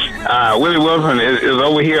 Willie Wilson is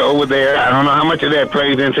over here, over there. I don't know how much of that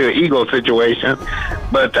plays into the ego situation,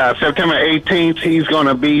 but September 18th, he's going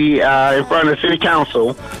to be in front of the city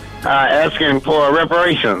council asking for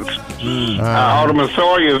reparations. Alderman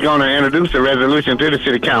Sawyer is going to introduce the resolution to the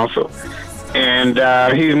city council. And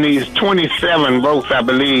he needs 27 votes, I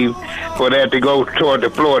believe, for that to go toward the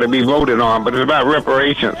floor to be voted on. But it's about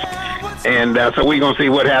reparations. And so we're going to see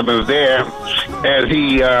what happens there as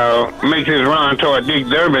he makes his run toward Dick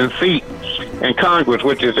Durbin's seat in Congress,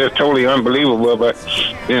 which is just totally unbelievable. But,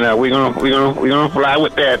 you know, we're gonna fly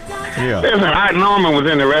with that. Yeah. Listen, Art Norman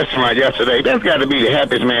was in the restaurant yesterday. That's got to be the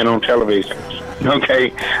happiest man on television.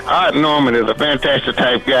 Okay, Art Norman is a fantastic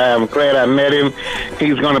type guy. I'm glad I met him.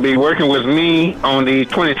 He's going to be working with me on the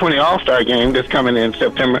 2020 All-Star Game that's coming in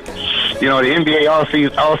September. You know, the NBA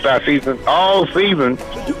All-Star season, all season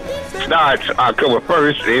starts October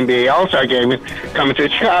 1st. The NBA All-Star Game is coming to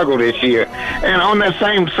Chicago this year. And on that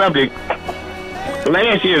same subject,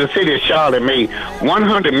 last year the city of Charlotte made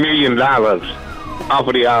 $100 million off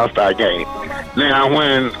of the All-Star Game. Now,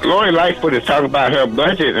 when Lori Lightfoot is talking about her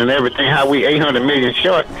budget and everything, how we $800 million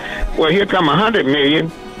short, well, here come $100 million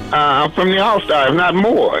from the All-Star, if not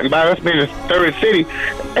more. And by us being the third city,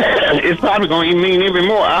 it's probably going to mean even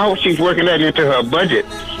more. I hope she's working that into her budget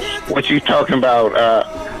when she's talking about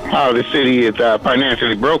how the city is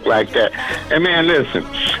financially broke like that. And, man, listen,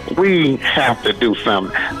 we have to do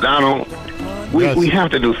something. Donald, we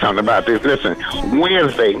have to do something about this. Listen,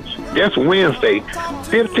 just Wednesday,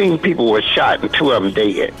 15 people were shot and 2 of them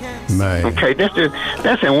dead. Man. Okay,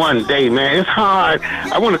 that's in one day, man. It's hard.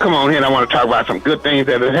 I want to come on here and I want to talk about some good things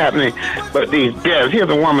that are happening, but these deaths. Here's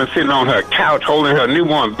a woman sitting on her couch holding her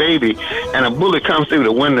newborn baby, and a bullet comes through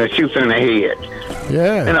the window and shoots her in the head.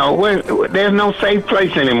 Yeah. You know, there's no safe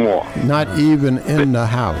place anymore. Not even in the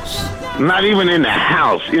house. Not even in the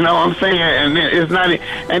house, you know what I'm saying? And then it's not,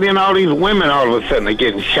 and then all these women all of a sudden are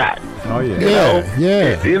getting shot. Oh yeah,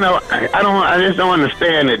 yeah. You know, I just don't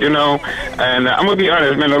understand it. You know, and I'm gonna be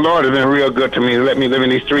honest, man. The Lord has been real good to me. Let me live in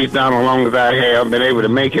these streets down as long as I have been able to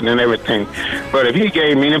make it and everything. But if He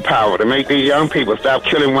gave me the power to make these young people stop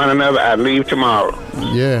killing one another, I'd leave tomorrow.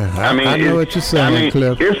 Yeah, I know what you're saying,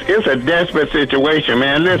 Cliff. It's a desperate situation,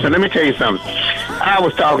 man. Listen, let me tell you something. I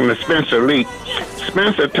was talking to Spencer Lee.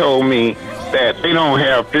 Spencer told me that they don't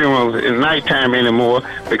have funerals at nighttime anymore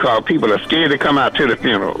because people are scared to come out to the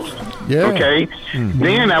funerals. Yeah. Okay?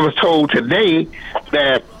 Then I was told today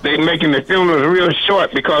that they're making the funerals real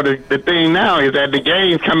short because the thing now is that the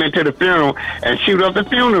gangs come into the funeral and shoot up the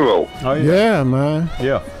funeral. Oh, yeah, man.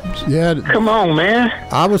 Yeah. Come on, man.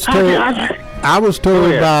 I was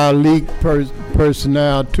told by elite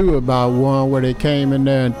personnel, too, about one where they came in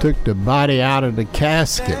there and took the body out of the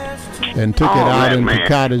casket and took it out into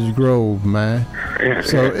Cottage Grove, man.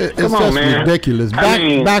 So it's just ridiculous.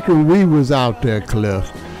 Back when we was out there,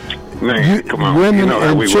 Cliff, women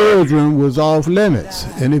and children was off limits,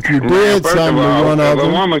 and if you did something to one of them, if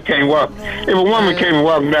a woman came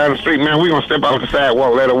walking down the street, man, we gonna step off the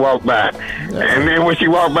sidewalk, let her walk by, and then when she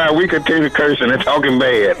walked by, we continue cursing and talking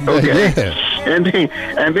bad. Okay. Yeah.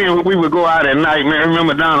 And then we would go out at night, man.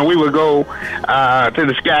 Remember, Donald, we would go to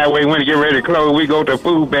the Skyway when to get ready to close. We go to a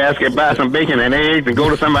food basket, buy some bacon and eggs, and go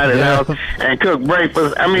to somebody's house and cook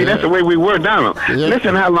breakfast. I mean, that's the way we were, Donald. Yeah.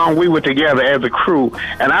 Listen how long we were together as a crew,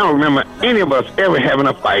 and I don't remember any of us ever having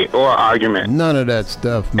a fight or an argument. None of that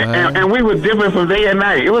stuff, man. And we were different from day and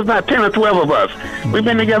night. It was about 10 or 12 of us. We've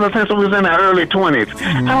been together since we was in our early 20s.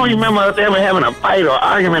 I don't remember us ever having a fight or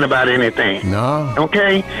argument about anything. No.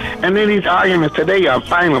 Okay? And then these arguments today are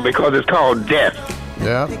final because it's called death.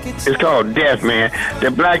 Yeah. It's called death, man. The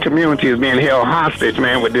black community is being held hostage,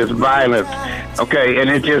 man, with this violence. Okay, and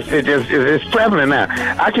it's prevalent now.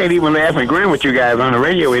 I can't even laugh and grin with you guys on the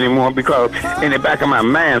radio anymore because in the back of my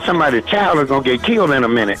mind, somebody's child is gonna get killed in a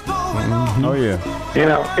minute. Mm-hmm. Oh yeah. You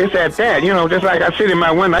know, it's at that. You know, just like I sit in my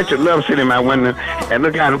window. I just love sitting in my window and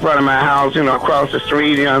look out in front of my house. You know, across the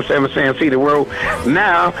street. You know what I'm saying? See the road.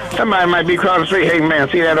 Now somebody might be across the street. Hey man,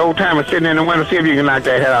 see that old timer sitting in the window? See if you can knock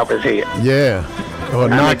that head off his head. Yeah. Or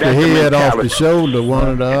knock the head off the shoulder, one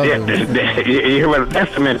or the other. Yeah,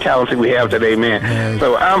 that's the mentality we have today, man.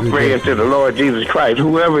 So I'm praying to the Lord Jesus Christ,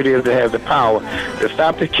 whoever it is that has the power, to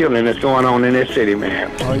stop the killing that's going on in this city, man.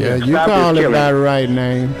 Oh, yeah, you call it by the right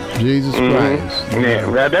name, Jesus Christ.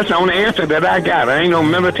 Yeah, that's the only answer that I got. I ain't no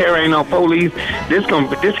military, ain't no police. This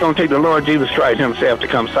gonna take the Lord Jesus Christ himself to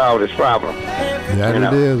come solve this problem. Yeah,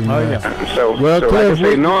 it is, man. So like I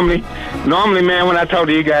say, normally, man, when I talk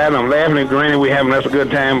to you guys, I'm laughing and grinning. We're having us a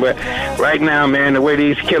good time. But right now, man, the way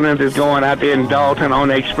these killings is going out there in Dalton on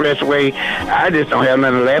the expressway, I just don't have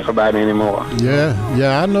nothing to laugh about anymore. Yeah,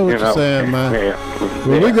 I know what you're saying, man.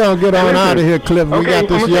 Well, we're going to get on out of here, Cliff. We got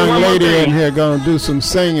this young lady in here going to do some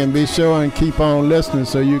singing. Be sure and keep on listening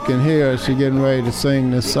so you can hear her. She's getting ready to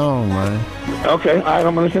sing this song, man. Okay, all right,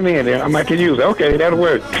 I'm going to listen in there. I might can use it. Okay, that'll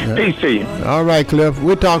work. Yeah. Peace to you. All right, Cliff.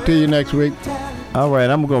 We'll talk to you next week. All right,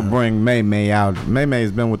 I'm going to bring May May out. May May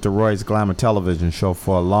has been with the Royce Glamour television show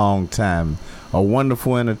for a long time. A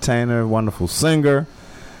wonderful entertainer, wonderful singer.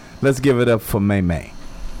 Let's give it up for May May.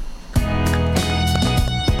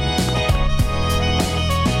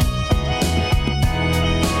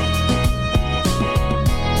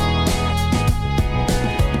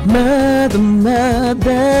 Mother,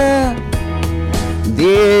 mother,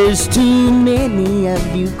 there's too many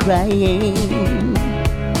of you crying.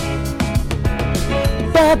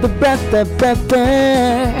 Brother, brother,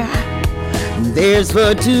 brother, there's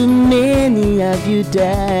far too many of you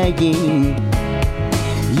dying.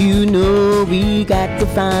 You know we got to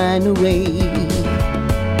find a way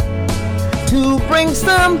to bring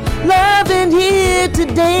some love in here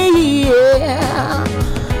today, yeah.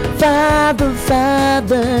 Father,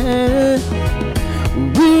 Father,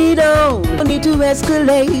 we don't need to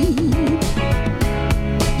escalate.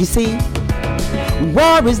 You see,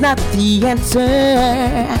 war is not the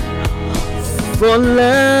answer, for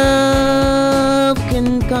love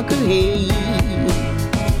can conquer hate.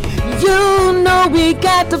 You know we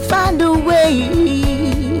got to find a way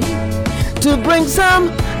to bring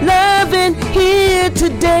some love in here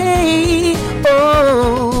today.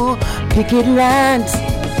 Oh, picket lines,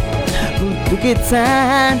 picket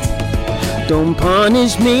signs, don't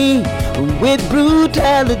punish me with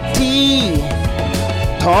brutality.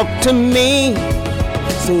 Talk to me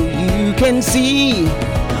so you can see,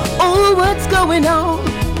 oh, what's going on,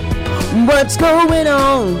 what's going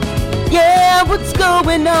on, yeah, what's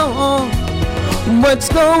going on, what's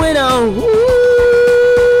going on. Ooh.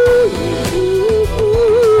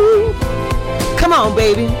 Come on,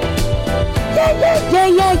 baby. Yeah, yeah, yeah,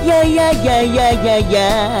 yeah, yeah, yeah, yeah, yeah, yeah,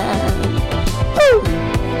 yeah. Ooh.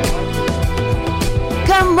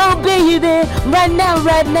 Come on, baby, right now,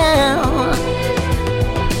 right now.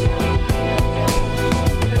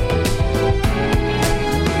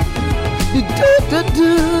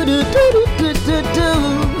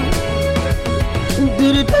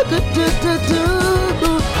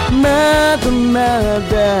 Mother,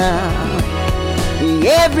 mother,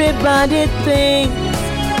 everybody thinks,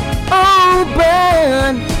 oh,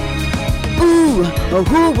 burn. Ooh,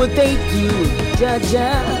 who would they do? Judge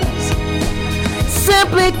us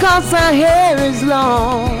simply 'cause our hair is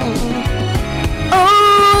long.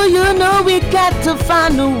 Oh, you know we got to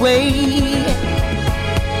find a way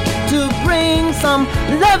to bring some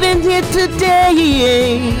love in here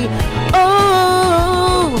today.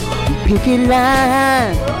 Oh, picket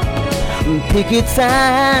line, picket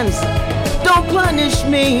signs, don't punish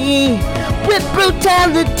me with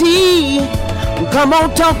brutality. Come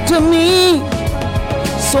on, talk to me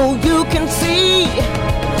so you can see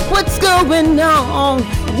what's going on.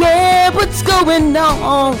 Yeah, what's going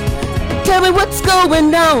on? Tell me what's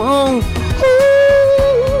going on.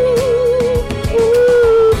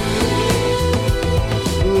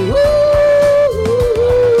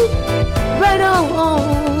 Right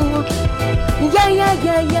on. Yeah, yeah,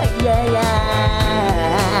 yeah, yeah, yeah,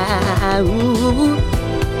 yeah. Ooh.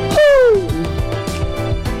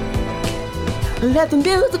 Let the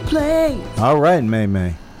music play. All right, May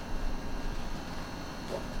May.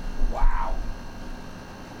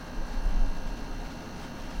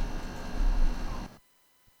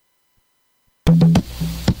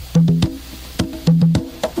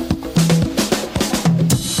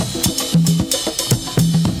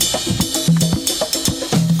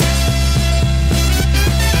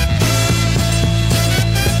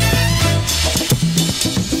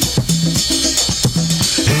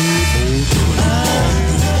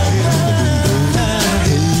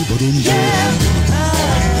 Hey,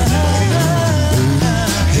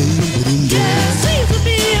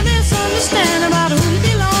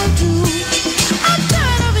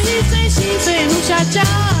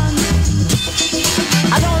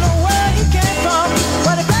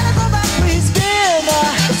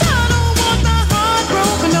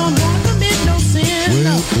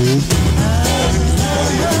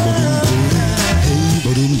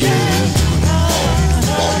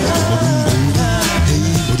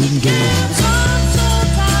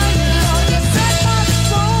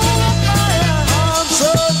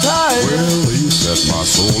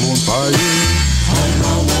 on fire. Oh,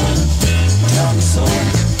 my woman, tell me so.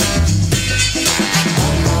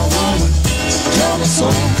 Oh, my woman, tell me so.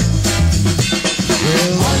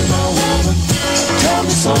 Well, oh, my woman, tell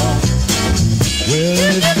me so. Well,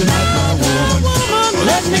 if you're not my woman,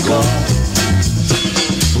 let me go.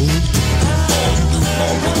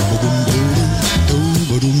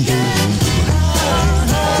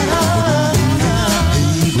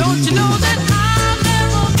 Don't you know that I'll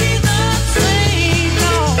never be the same?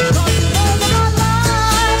 No, 'cause all of my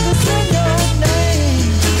life is in your name.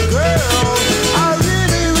 Girl, I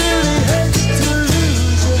really, really hate to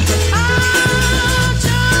lose you. I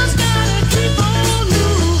just gotta keep on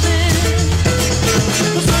moving.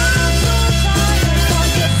 'Cause I'm so tired,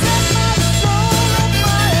 'cause you set my soul on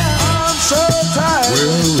fire. I'm so tired.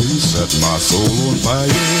 Well, he set my soul on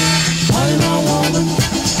fire. Are you my woman?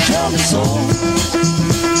 Tell me so.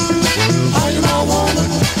 Are you my woman?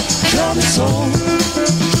 Tell me so.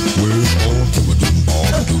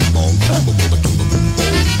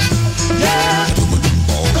 Yeah.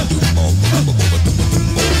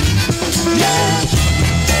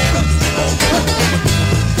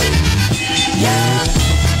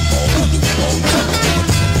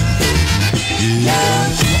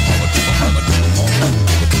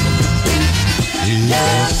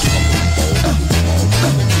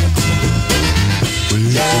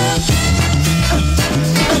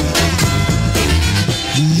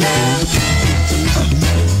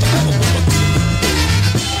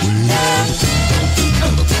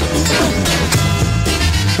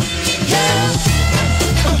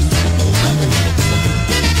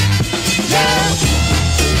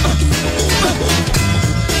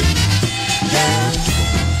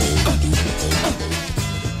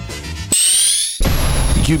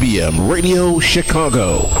 UBM Radio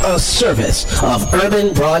Chicago, a service of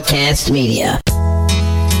Urban Broadcast Media.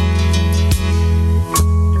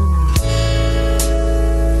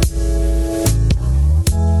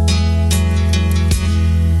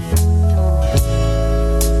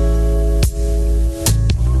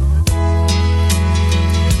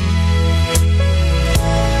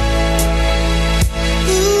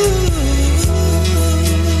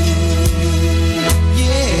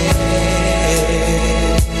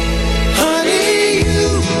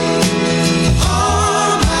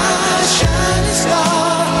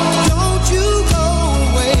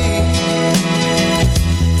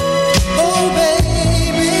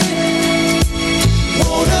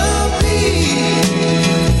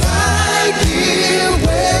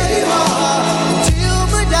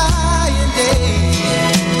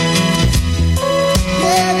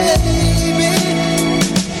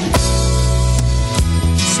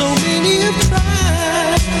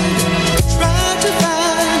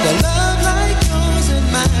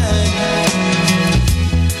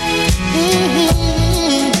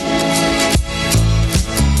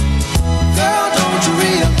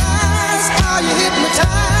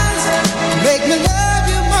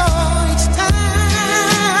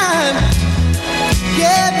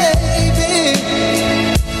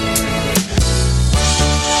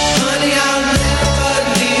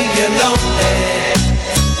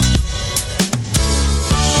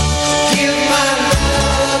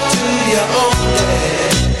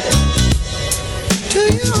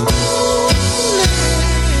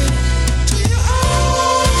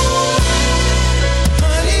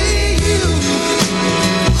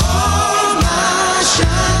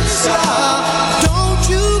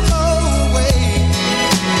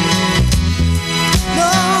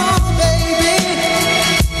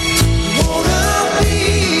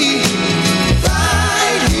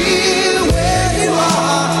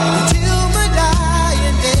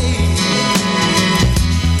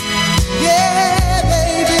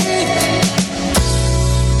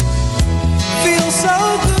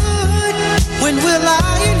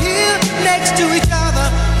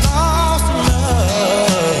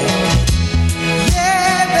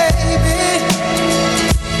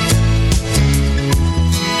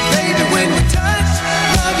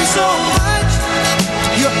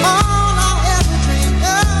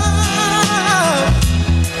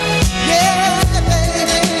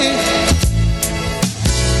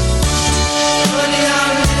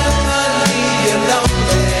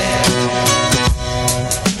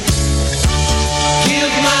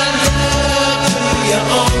 Give my love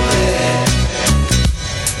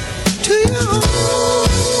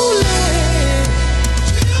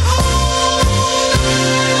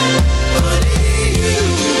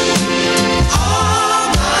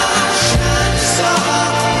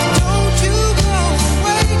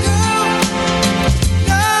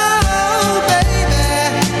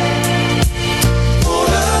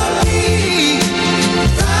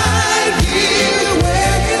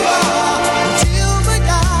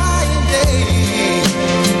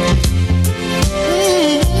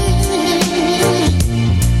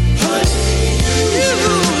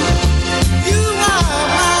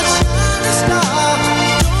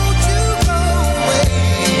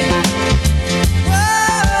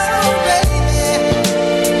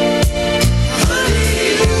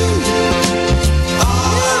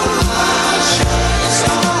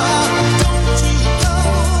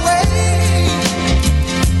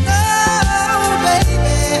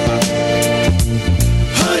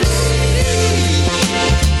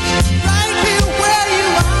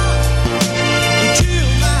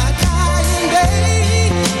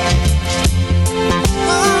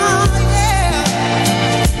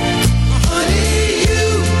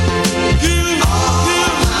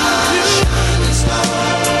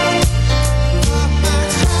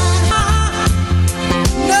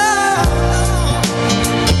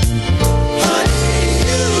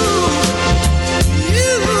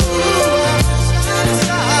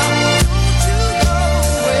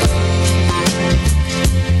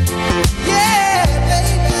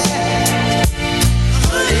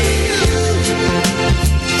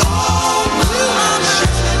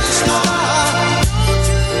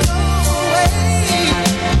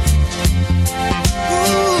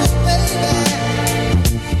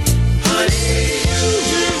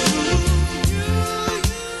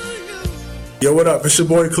Yo, what up? It's your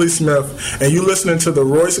boy Clee Smith, and you listening to the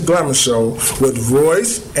Royce Glamour Show with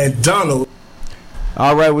Royce and Donald.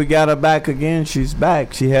 All right, we got her back again. She's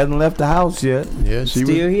back. She hasn't left the house yet. Yeah, she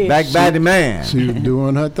Still was here. back by the man. She was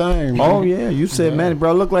doing her thing. Man. Oh yeah, you said, man,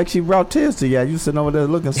 bro, look like she brought tears to you. You sitting over there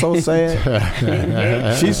looking so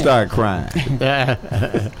sad. She started crying.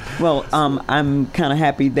 Well, I'm kind of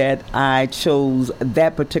happy that I chose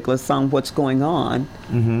that particular song, What's Going On,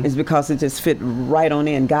 is because it just fit right on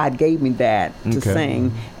in. God gave me that to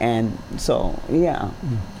sing. And so, yeah.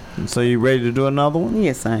 So you ready to do another one?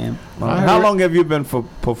 Yes, I am. How long have you been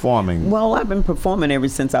performing? Well, I've been performing ever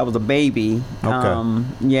since I was a baby. Okay.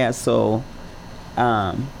 Yeah, so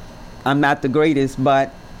I'm not the greatest,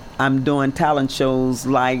 but I'm doing talent shows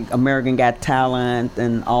like American Got Talent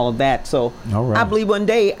and all of that. So I believe one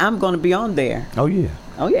day I'm going to be on there. Oh, yeah.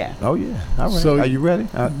 Oh, yeah. Oh, yeah. All right. So are you ready?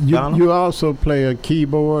 You also play a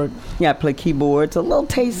keyboard? Yeah, I play keyboards, a little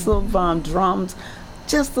taste of drums,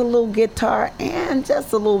 just a little guitar, and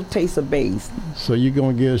just a little taste of bass. So you're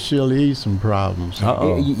going to give Shirley E some problems.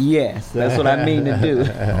 Yes, that's what I mean to do.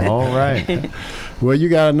 All right. Well, you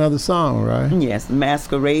got another song, right? Yes,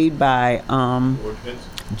 Masquerade by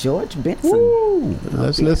George Benson. Woo.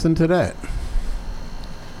 Let's listen to that.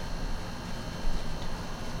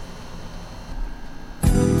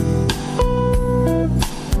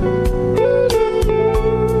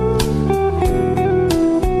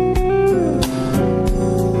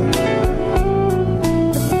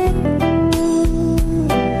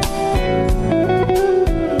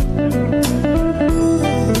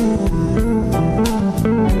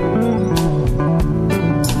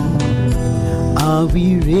 Are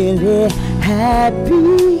we really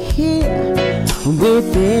happy here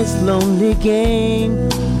with this lonely game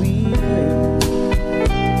we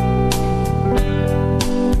play?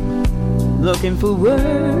 Looking for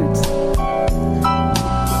words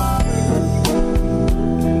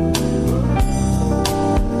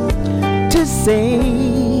to say,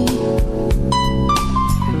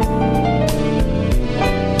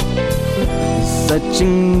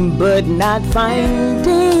 searching but not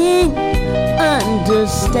finding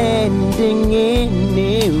understanding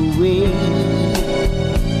anyway.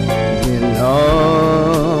 We're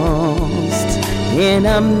lost in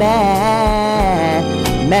a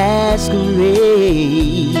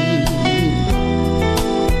masquerade.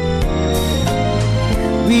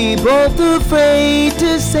 We both afraid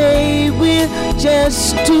to say we're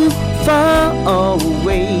just too far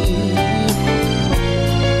away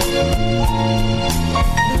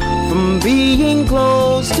from being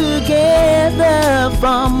close together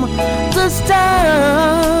from the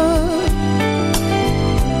start.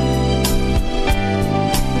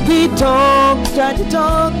 We try to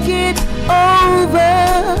talk it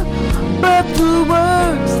over, but the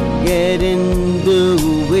words get in the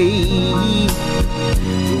way.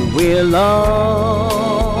 We're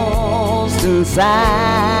lost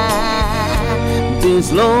inside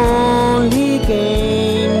this lonely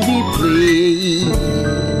game we play.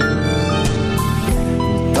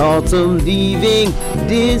 Thoughts of leaving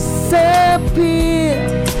disappear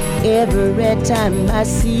every time I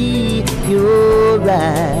see your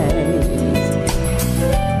eyes.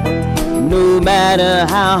 No matter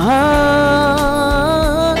how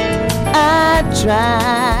hard I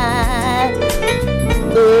try,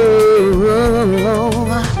 to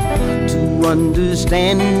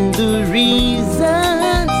understand the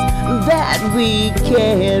reasons that we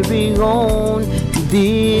carry on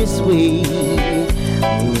this way.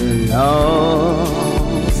 We're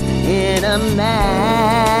lost in a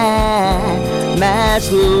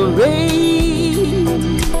masquerade.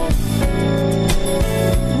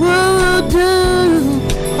 We'll do,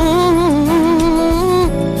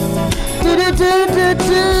 do, do, do, do,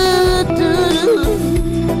 do,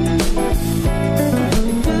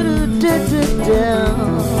 do, do, do,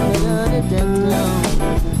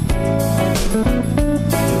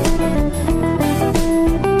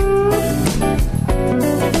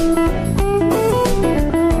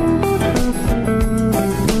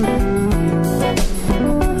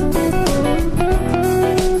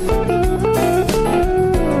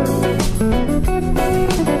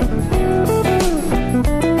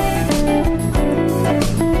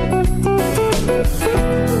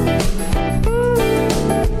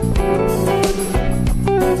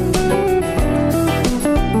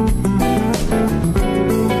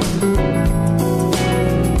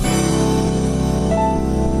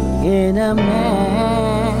 in a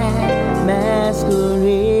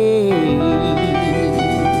masquerade.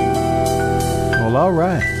 Well, all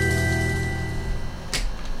right.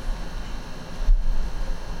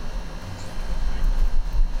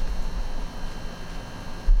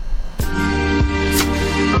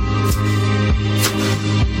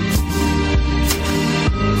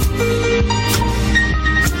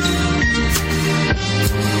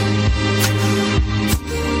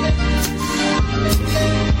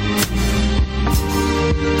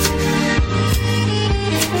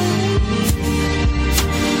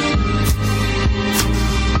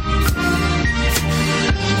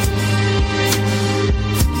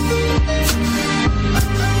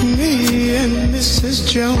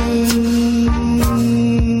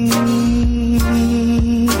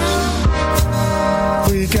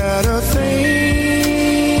 We got a thing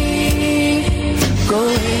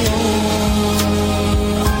going on.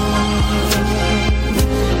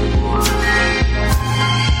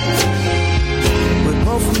 We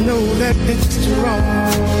both know that it's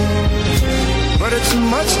wrong, but it's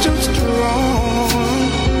much too strong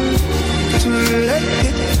to let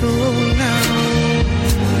it go now.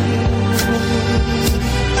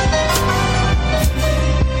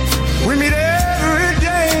 We meet every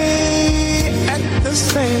day at the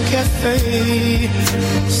same cafe,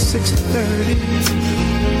 6:30,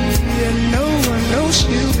 and no one knows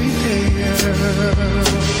she'll be there.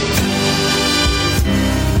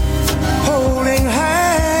 Holding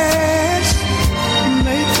hands,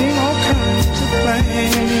 making all kinds of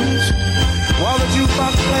plans, while the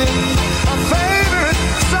jukebox plays a favorite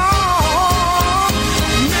song.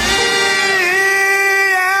 Me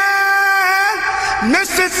and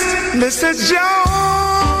Mrs.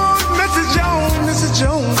 Jones, Mrs. Jones, Mrs.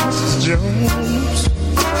 Jones, Mrs. Jones.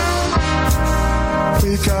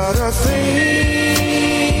 We got a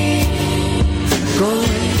thing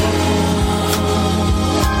going on.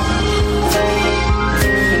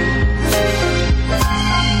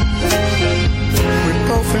 We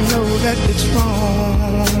both know that it's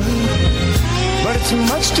wrong, but it's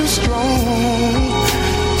much too strong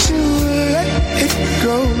to let it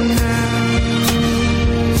go now.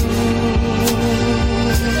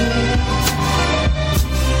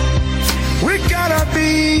 We gotta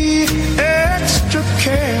be extra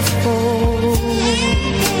careful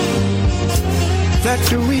that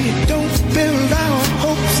we don't build our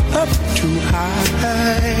hopes up too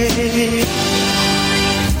high,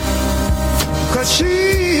 'cause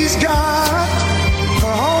she's got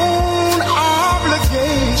her own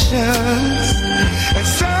obligations, and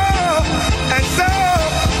so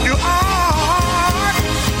you are.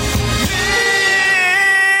 Me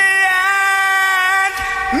and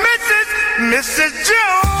Mrs.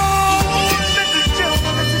 Jones, Mrs. Jones,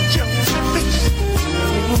 Mrs. Jones, Mrs. Jones.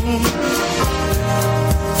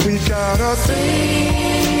 We got a thing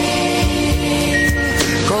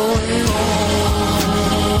going on.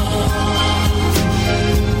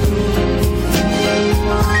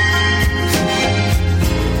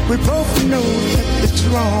 We both know that it's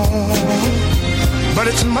wrong, but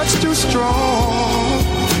it's much too strong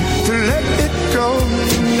to let it go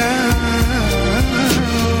now.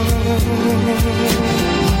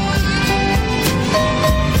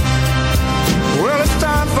 Well, it's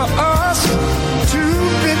time for us to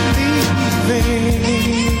believe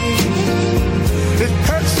it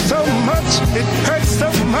hurts so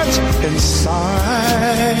much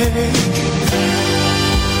inside.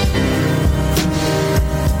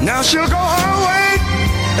 Now she'll go her way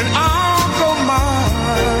and I'll go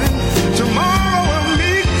mine. Tomorrow we'll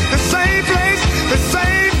meet the same place, the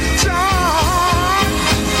same time.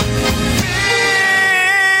 Me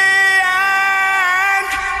and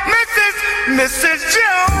Mrs.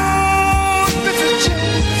 Jones, Mrs.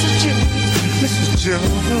 Jones, Mrs. Jones, Mrs.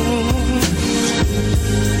 Jones.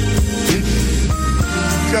 We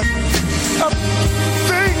got a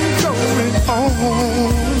thing going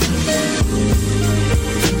on.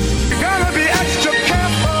 Gotta be extra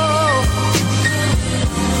careful.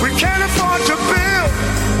 We can't afford to build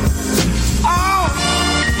our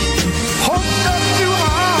hopes up too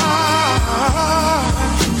high.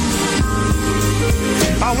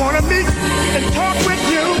 I wanna meet and talk with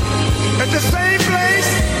you at the same place,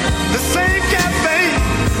 the same cafe,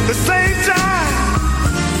 the same time,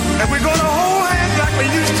 and we're gonna hold hands like we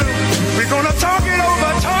used to. We're gonna talk it over,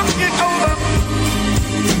 talk it over.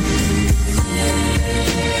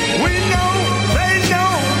 We know, they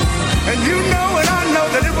know, and you know and I know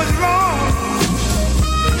that it was wrong,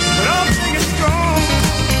 but our thing is strong.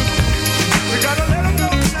 We gotta let them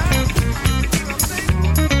know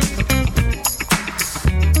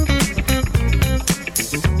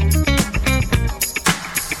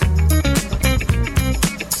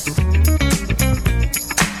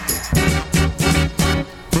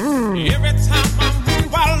Every time I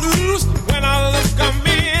move, I lose. When I look, I'm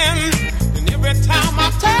in. And every time I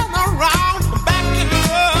turn around, I'm back in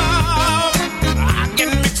love. I get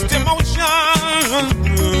mixed emotions.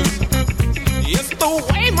 It's the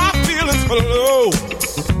way my feelings flow.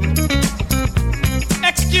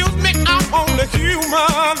 Excuse me, I'm only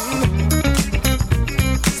human.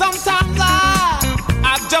 Sometimes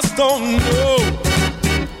I just don't know.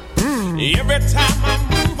 Every time I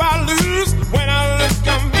move, I lose. When I look,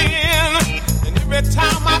 I'm in. And every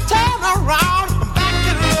time I turn around, I'm back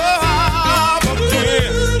in love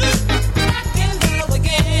again. Back in love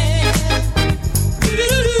again.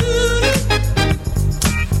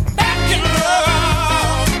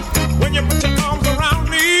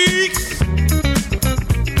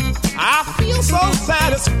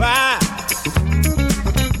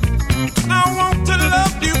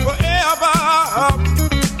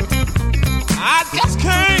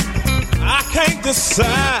 can't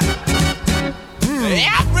decide.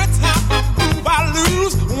 Every time I move, I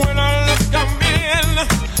lose. When I look, I'm in.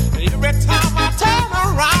 Every time I turn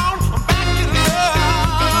around, I'm back in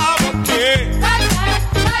love again.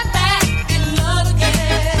 Right back in love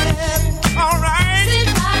again. All right.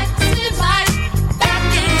 Seems like back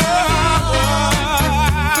in love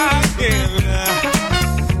again.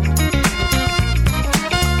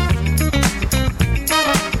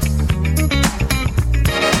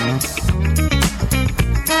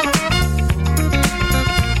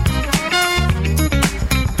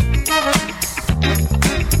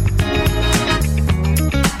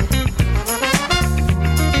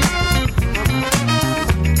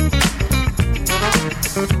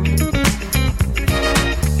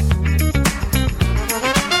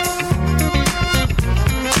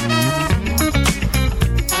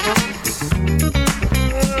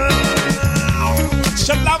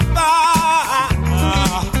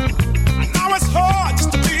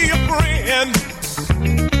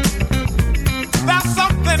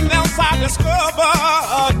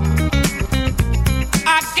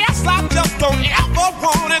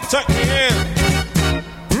 To end.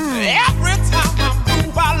 Every time I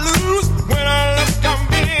move, I lose. When I look,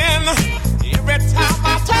 I'm in. Every time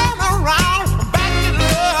I turn around, I'm back in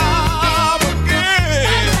love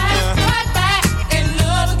again. Right back in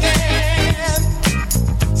love again.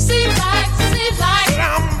 Seems like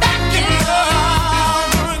I'm back in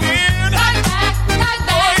love again. Right back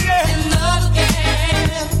in love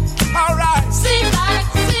again. All right. Seems like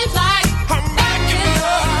I'm back in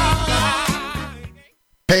love.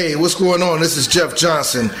 Hey, what's going on? This is Jeff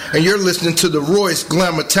Johnson, and you're listening to the Royce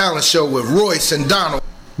Glamour Talent Show with Royce and Donald.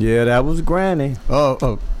 Yeah, that was Granny.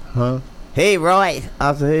 Huh? Hey, Roy.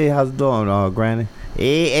 I said, hey, how's it doing, Granny?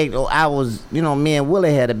 Hey, I was, me and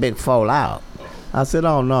Willie had a big fallout. I said,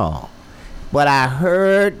 oh, no. But I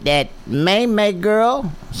heard that May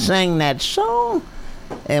girl sang that song,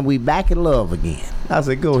 and we back in love again. I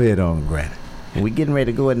said, go ahead on, Granny. We getting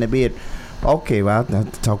ready to go in the bed. Okay, well, I'll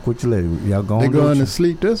have to talk with you later. Y'all going? They going to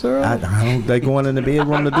sleep this early? I don't. They going in the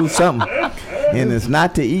bedroom to do something, and it's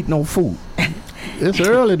not to eat no food. It's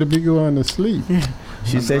early to be going to sleep.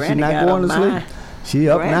 She said she's not going to sleep. She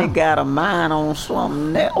up Granny now. got a mind on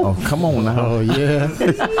something else. Oh, come on now. Oh, yeah.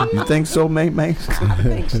 You think so, mate? I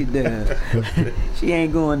think she does. She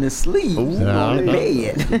ain't going to sleep. She's going to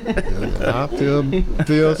bed. I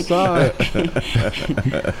feel sorry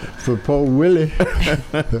for poor Willie.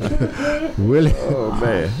 Willie. Oh,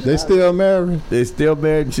 man. They still married? They still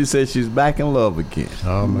married, and she said she's back in love again.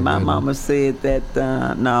 Oh, my mama said that,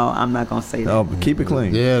 no, I'm not going to say that. Oh, but keep it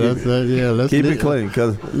clean. Yeah, let's keep it clean.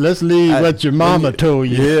 Cause let's leave what your mama told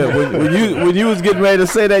you. Yeah, when you was getting ready to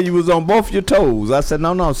say that, you was on both your toes. I said,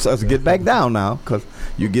 no, sus, get back down now, because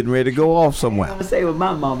you're getting ready to go off somewhere. I'm going to say what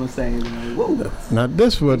my mama saying. Whoa. Now,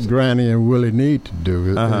 this is what Granny and Willie need to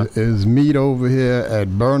do is meet over here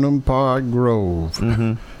at Burnham Park Grove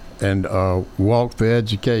and walk for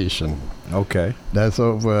education. Okay. That's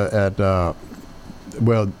over at,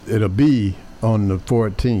 it'll be on the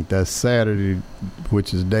 14th. That's Saturday,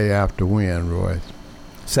 which is day after when, Royce?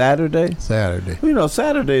 Saturday? Saturday.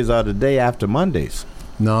 Saturdays are the day after Mondays.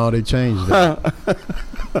 No, they changed it.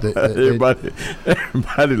 Everybody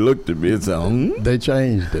looked at me and said, They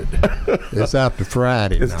changed it. It's after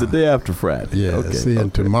Friday. It's the day after Friday. Yeah, okay.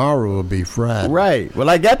 And tomorrow will be Friday. Right. Well,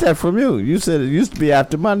 I got that from you. You said it used to be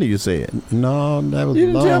after Monday, you said. No, that was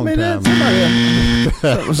you a long time ago.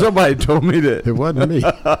 Somebody told me that. It wasn't me.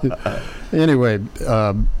 Anyway,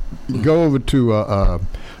 go over to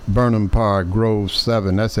Burnham Park, Grove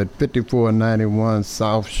 7. That's at 5491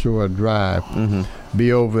 South Shore Drive.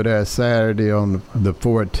 Be over there Saturday on the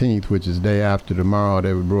 14th, which is day after tomorrow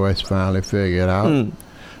that Royce finally figured out.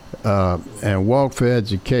 And walk for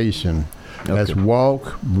education. Okay. That's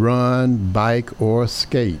walk, run, bike, or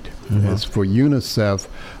skate. It's for UNICEF,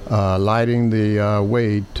 lighting the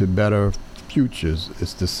way to better futures.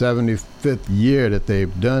 It's the 75th year that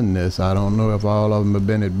they've done this. I don't know if all of them have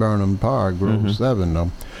been at Burnham Park, Grove 7, though.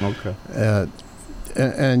 Okay.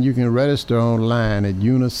 And you can register online at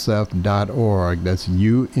unicef.org. That's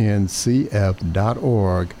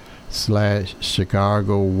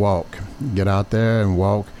uncf.org/Chicago Walk. Get out there and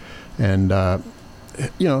walk and,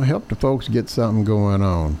 help the folks get something going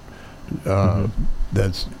on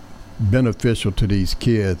that's beneficial to these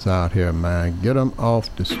kids out here, man. Get them off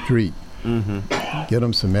the street. Get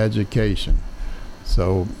them some education.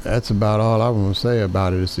 So that's about all I want to say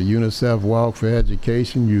about it. It's a UNICEF walk for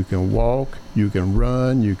education. You can walk, you can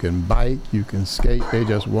run, you can bike, you can skate. They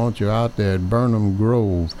just want you out there at Burnham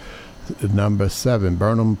Grove. number 7,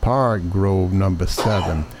 Burnham Park Grove number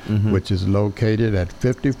 7, which is located at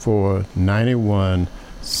 5491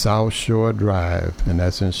 South Shore Drive, and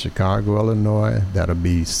that's in Chicago, Illinois. That'll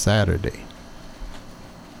be Saturday.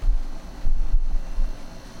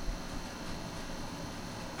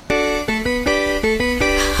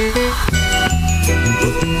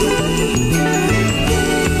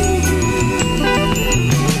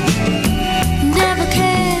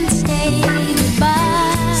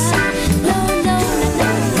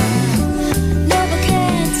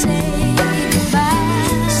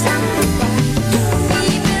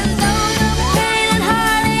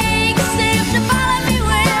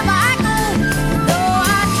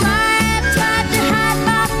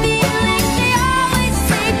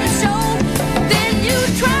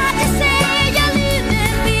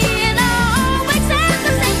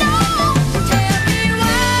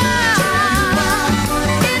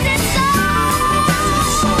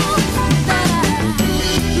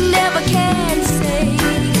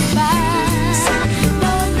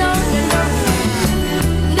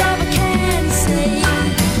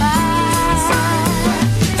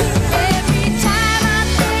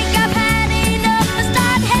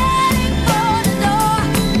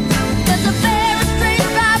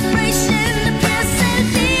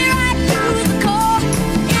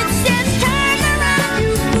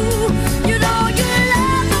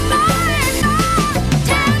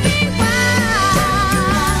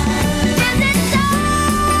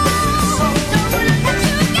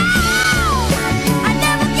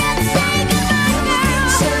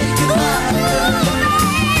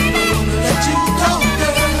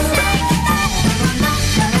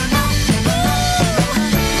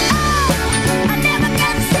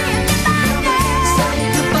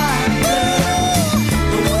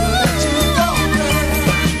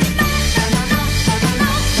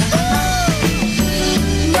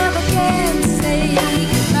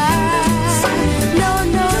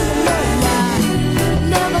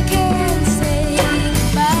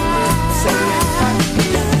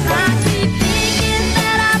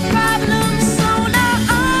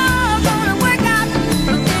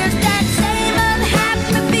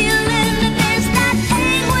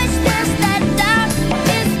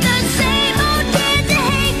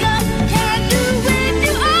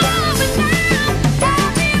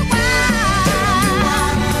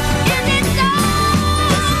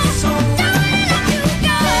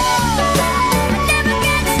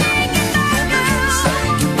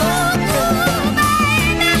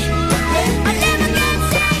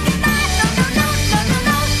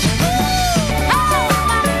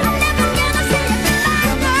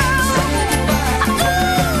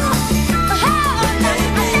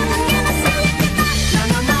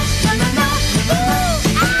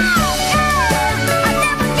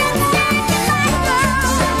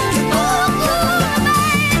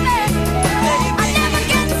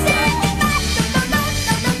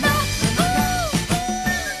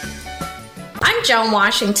 Joan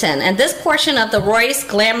Washington, and this portion of the Royce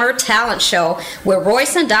Glamour Talent Show with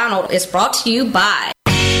Royce and Donald is brought to you by...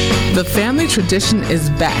 The family tradition is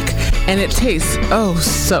back, and it tastes oh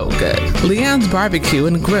so good. Leon's Barbecue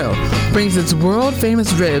and Grill brings its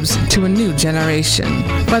world-famous ribs to a new generation.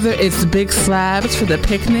 Whether it's big slabs for the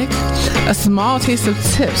picnic, a small taste of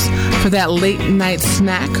tips for that late-night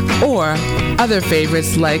snack, or other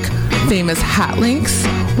favorites like famous hot links,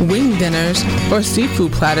 wing dinners, or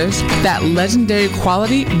seafood platters, that legendary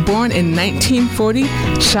quality born in 1940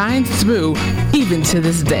 shines through even to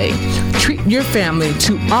this day. Treat your family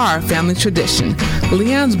to our family tradition.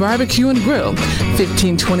 Leon's Barbecue and Grill,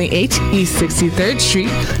 1528 East 63rd Street,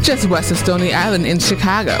 just west of Stony Island in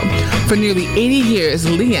Chicago. For nearly 80 years,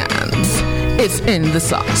 Leon's, it's in the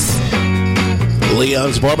sauce.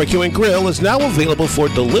 Leon's Barbecue and Grill is now available for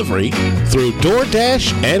delivery through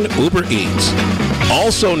DoorDash and Uber Eats.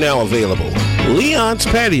 Also now available, Leon's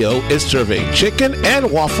Patio is serving chicken and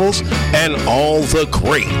waffles and all the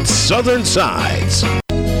great southern sides.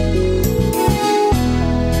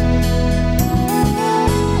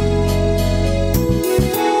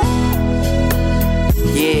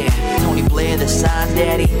 The sign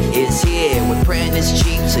daddy is here with print is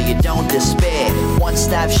cheap so you don't despair.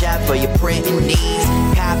 One-stop shop for your printing needs.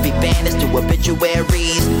 Copy banners to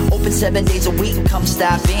obituaries. Open 7 days a week, come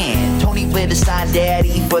stop in. Tony Blair the sign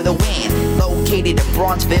daddy for the win. Located in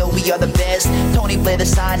Bronxville, we are the best. Tony Blair the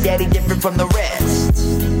sign daddy, different from the rest.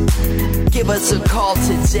 Give us a call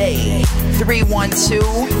today,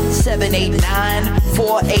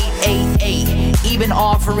 312-789-4888. Even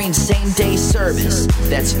offering same-day service.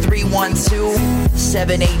 That's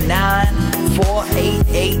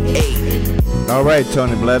 312-789-4888. All right,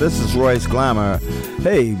 Tony Blair, this is Royce Glamour,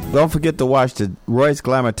 Hey, don't forget to watch the Royce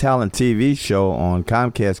Glamour Talent TV show on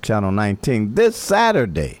Comcast Channel 19 this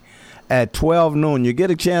Saturday at 12 noon. You get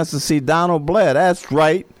a chance to see Donald Blair. That's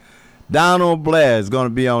right. Donald Blair is going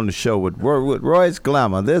to be on the show with Royce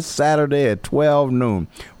Glamour this Saturday at 12 noon.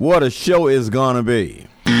 What a show is going to be.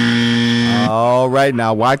 All right,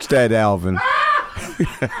 now watch that, Alvin.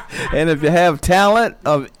 And if you have talent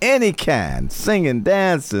of any kind, singing,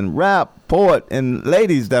 dancing, rap, poet, and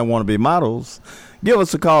ladies that want to be models, give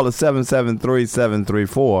us a call at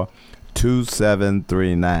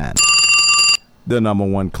 773-734-2739. The number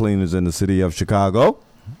one cleaners in the city of Chicago.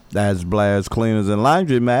 That's Blair's Cleaners and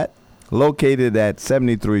Laundromat, located at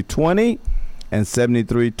 7320 and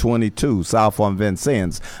 7322 South on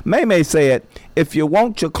Vincennes. May say it, if you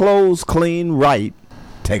want your clothes clean right,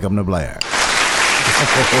 take them to Blair.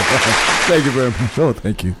 Thank you very much. Oh,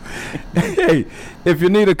 thank you. Hey, if you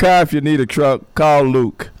need a car, if you need a truck, call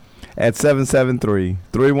Luke at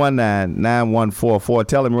 773-319-9144.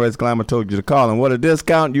 Tell him Royce Glamour told you to call him. What a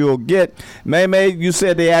discount you'll get. May, you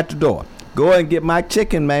said they at the door. Go ahead and get my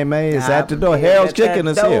chicken, May. It's at the door. Harold's Chicken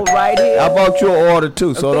is here. Right here. I bought you an order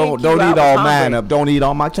too, so don't eat all mine hungry. up. Don't eat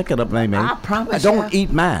all my chicken up, May. I promise Don't eat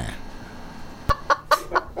mine.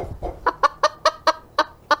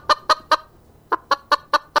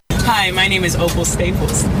 Hi, my name is Opal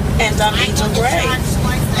Staples. And I'm Angel Gray.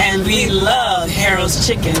 And we love Harold's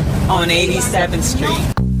Chicken on 87th Street.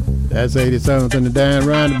 That's 87th and the Dan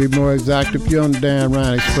Ryan, to be more exact. If you're on the Dan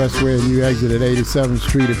Ryan Expressway and you exit at 87th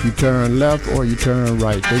Street, if you turn left or you turn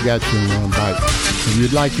right, they got you in one bite. If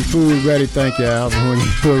you'd like your food ready, thank you, Alvin. When you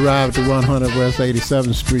arrive at the 100 West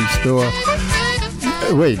 87th Street store,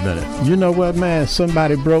 wait a minute. You know what, man?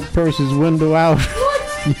 Somebody broke Percy's window out.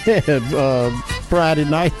 Friday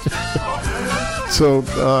night. So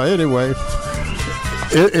anyway,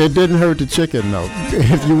 it didn't hurt the chicken though.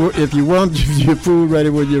 If you want your food ready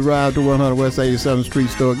when you arrive to 100 West 87th Street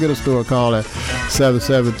store, get a store call at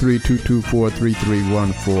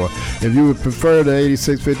 773-224-3314. If you would prefer the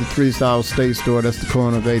 8653 South State store, that's the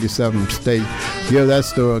corner of 87th State, give that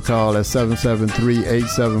store a call at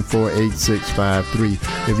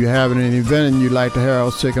 773-874-8653. If you're having an event and you'd like the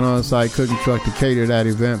Harold's Chicken on-site cooking truck to cater that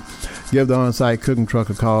event, give the on-site cooking truck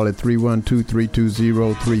a call at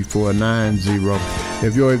 312-320-3490.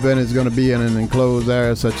 If your event is going to be in an enclosed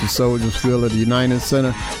area such as Soldiers Field or the United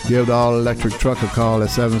Center, give the all-electric truck a call at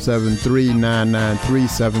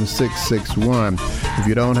 773-993-7661. If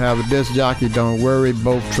you don't have a disc jockey, don't worry.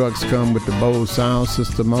 Both trucks come with the Bose sound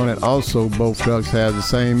system on it. Also, both trucks have the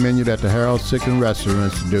same menu that the Harold's Chicken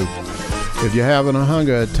restaurants do. If you're having a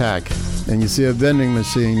hunger attack and you see a vending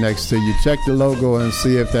machine next to you, check the logo and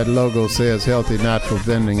see if that logo says Healthy Natural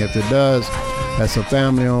Vending. If it does, that's a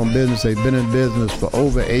family-owned business. They've been in business for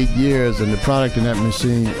over 8 years, and the product in that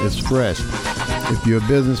machine is fresh. If you're a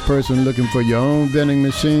business person looking for your own vending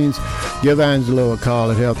machines, give Angelo a call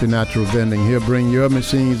at Healthy Natural Vending. He'll bring your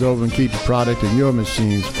machines over and keep the product in your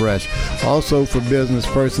machines fresh. Also, for business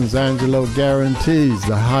persons, Angelo guarantees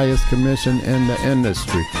the highest commission in the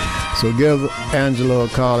industry. So give Angelo a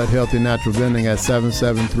call at Healthy Natural Vending at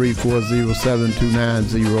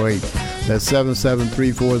 773-407-2908. That's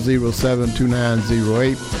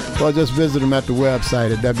 773-407-2908. Or just visit them at the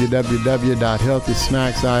website at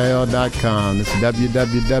www.healthysnacksil.com. It's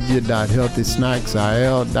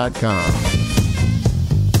www.healthysnacksil.com.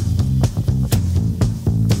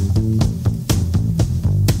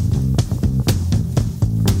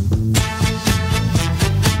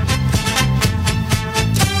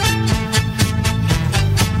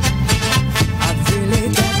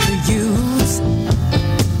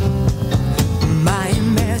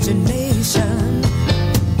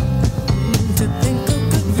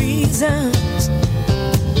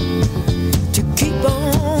 To keep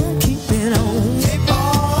on keeping on. Keep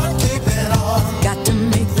on keeping on.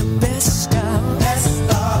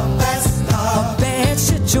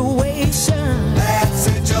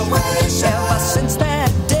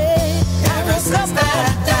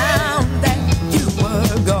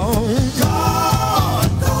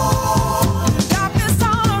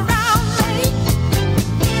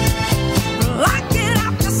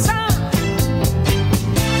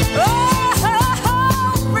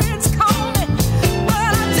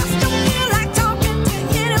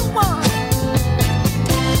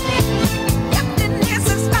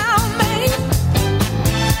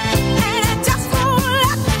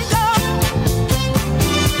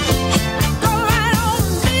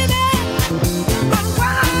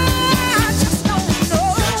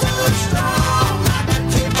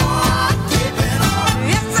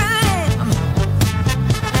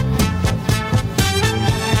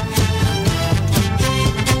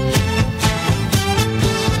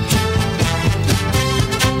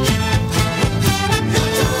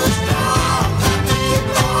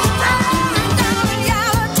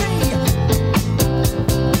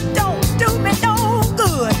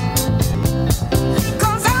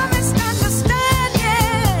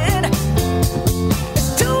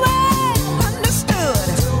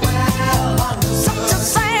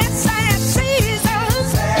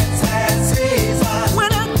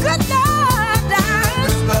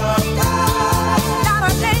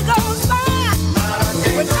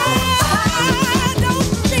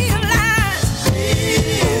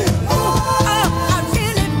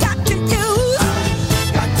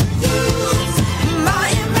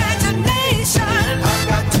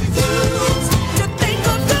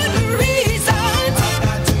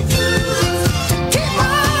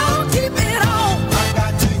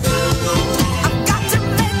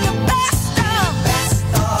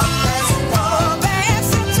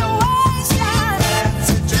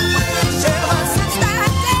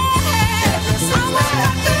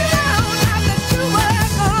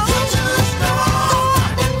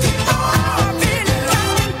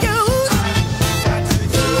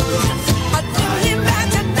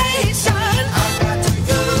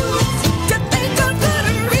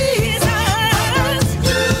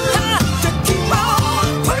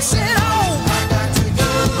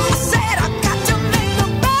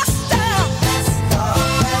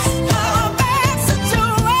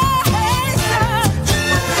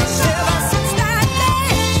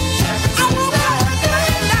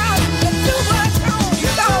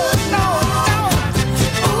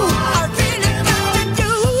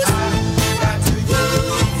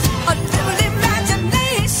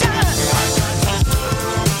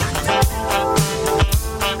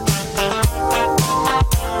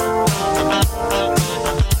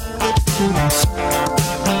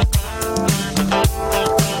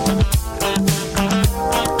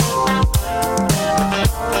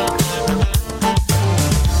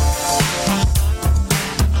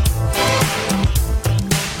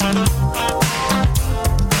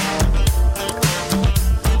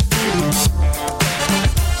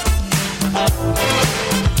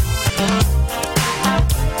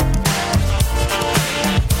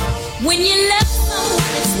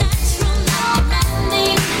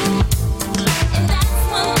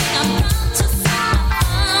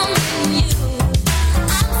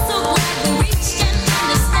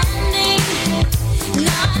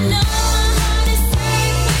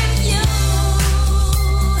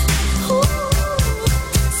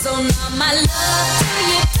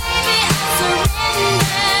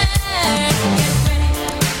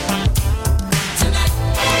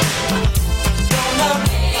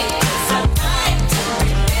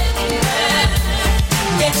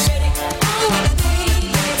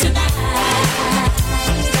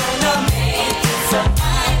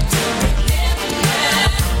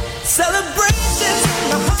 Celebrations in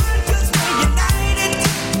my heart 'cause we're united.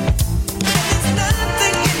 There's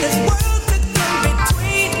nothing in this world that come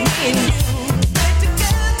between me and you. We're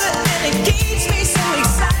together and it keeps me so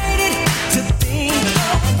excited to think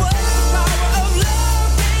of what the power of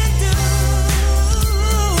love can do.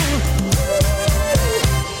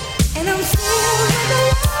 And I'm filled with a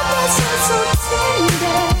love that's so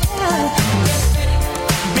tender.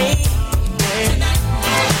 Baby, tonight,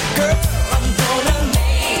 girl, I'm gonna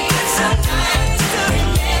make it some night to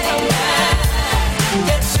remember.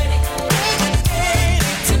 Get ready,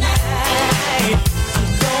 tonight, I'm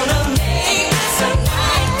gonna make it some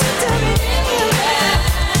night to remember.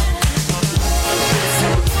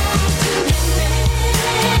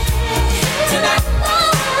 Tonight,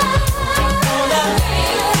 I'm gonna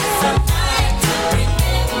make it some night to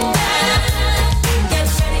remember. Get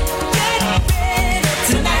ready,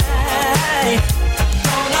 tonight,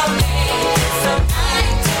 gonna make it some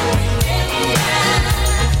night to remember.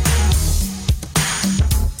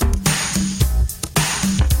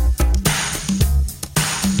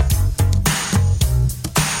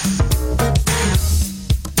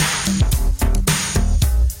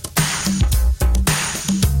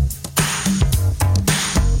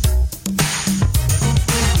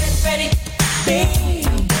 Get ready, baby,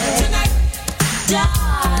 tonight,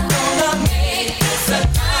 darling, gonna make this a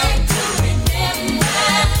night to remember.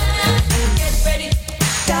 Get ready,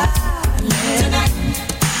 darling, tonight,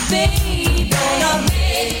 baby, gonna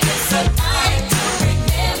make this a night to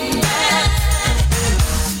remember.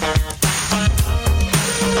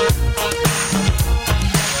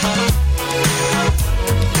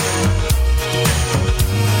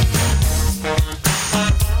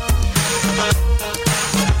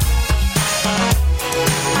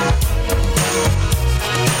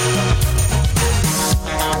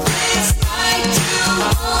 This night you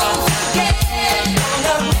won't forget.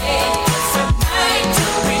 Gonna make this a night to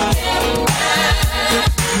remember.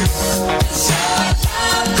 'Cause your love I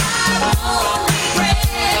won't regret.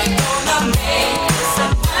 Gonna make this a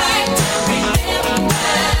night to remember.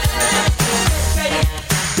 Ready,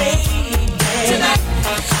 baby, tonight,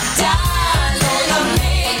 darling, gonna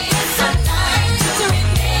make this a night to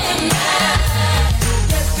remember.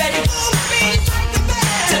 Get ready,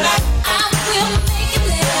 tonight, I will make it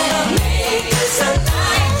live. Gonna make this a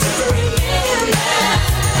night to remember.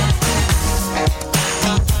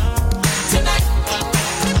 Tonight,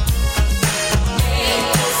 make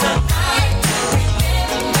this a night to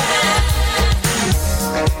remember.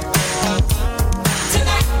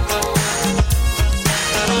 Tonight,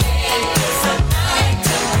 make this a night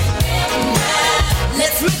to remember.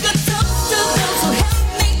 Let's make a toast to those who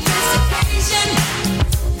helped make this occasion.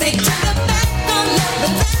 They turn their back on love,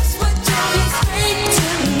 but that's what you be straight to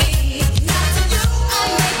me. Now to you, I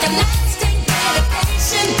make a lasting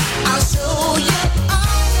dedication. I'll show you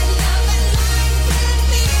all the love and life can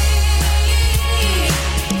be.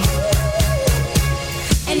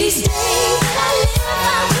 And these days that I live, I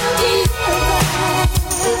will deliver.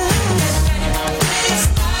 This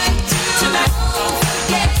night tonight, won't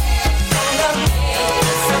forget. Gonna make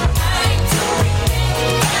this a night to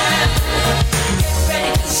remember. Get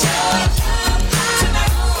ready to show love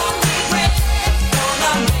tonight, won't regret.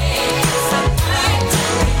 Gonna make this a night to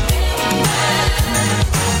remember.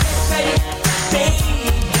 Get ready, baby,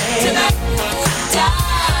 tonight,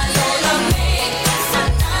 darling, gonna make this a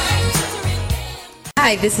night to remember.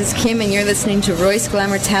 Hi, this is Kim, and you're listening to Royce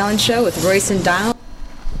Glamour Talent Show with Royce and Donald.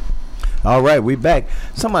 All right, we back.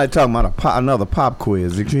 Somebody talking about another pop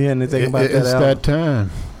quiz. Did you hear anything about that? It's Al? that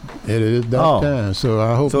time. It is that time. So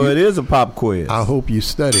I hope. So it is a pop quiz. I hope you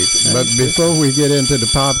studied. But before we get into the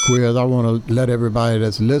pop quiz, I want to let everybody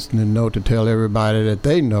that's listening know, to tell everybody that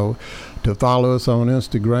they know, to follow us on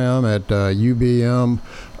Instagram at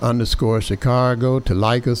UBM_Chicago, to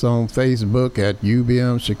like us on Facebook at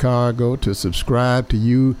UBM Chicago, to subscribe to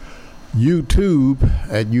YouTube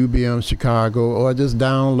at UBM Chicago, or just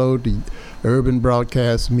download the Urban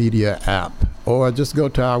Broadcast Media app, or just go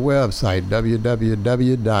to our website,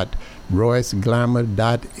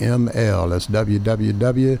 www.royceglamour.ml. That's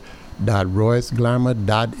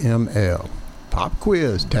www.royceglamour.ml. Pop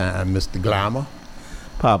quiz time, Mr. Glamour.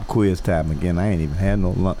 Pop quiz time again. I ain't even had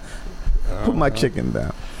no lunch. Put my chicken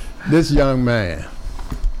down. This young man,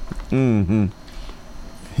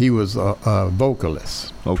 he was a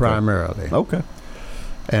vocalist primarily. Okay.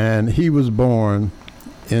 And he was born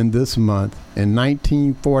in this month in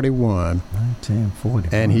 1941. 1941.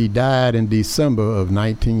 And he died in December of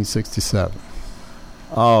 1967.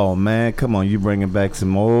 Oh, man. Come on. You bringing back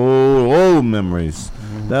some old memories.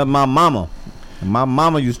 That's my mama. My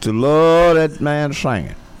mama used to love that man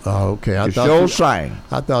singing. Oh, okay. I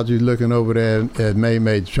thought you were looking over there at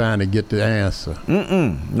May trying to get the answer.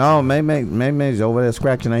 No, May's over there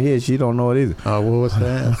scratching her head. She don't know it either. Oh, well, what's the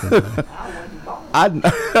answer?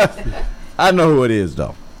 I know who it is,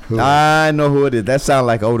 though. I know who it is. That sounds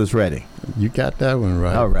like Otis Redding. You got that one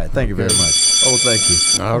right. All right. Thank you very much. Oh, thank you.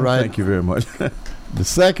 All right. Thank you very much. The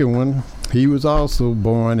second one, he was also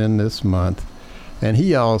born in this month, and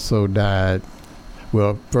he also died.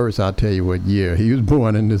 Well, first I'll tell you what year. He was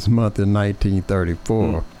born in this month in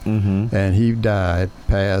 1934, and he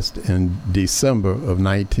passed in December of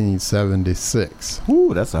 1976.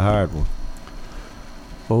 Ooh, that's a hard one.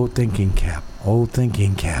 Old thinking cap.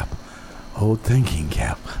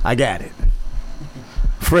 I got it.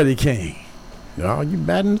 Freddie King. Oh, you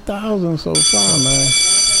batting 1,000 so far, man.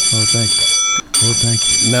 Oh, thank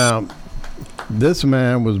you. Now, this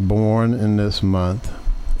man was born in this month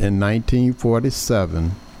in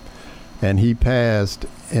 1947, and he passed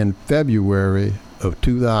in February of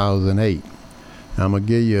 2008. I'm going to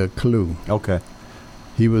give you a clue. Okay.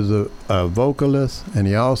 He was a vocalist, and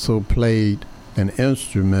he also played an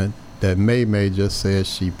instrument that May just said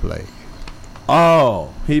she played.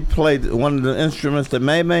 Oh, he played one of the instruments that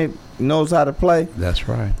May knows how to play? That's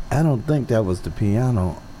right. I don't think that was the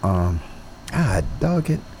piano. Dog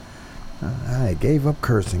it. I gave up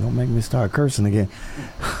cursing. Don't make me start cursing again.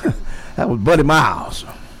 That was Buddy Miles.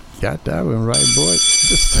 Got that one right, boy.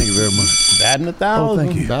 Thank you very much. Batting 1,000. Oh,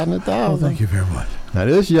 thank you. Batting 1,000. Oh, thank you very much. Now,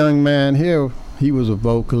 this young man here, he was a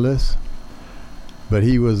vocalist, but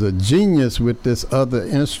he was a genius with this other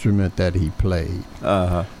instrument that he played.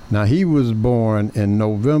 Now, he was born in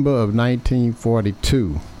November of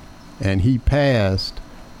 1942, and he passed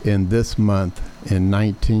in this month in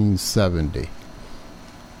 1970.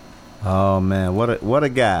 Oh man, what a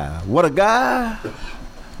guy! What a guy!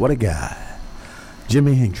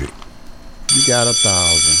 Jimi Hendrix. You got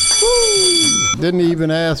 1,000. Didn't even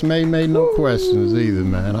ask May no questions either,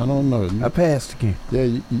 man. I don't know. I passed again.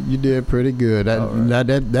 Yeah, you did pretty good.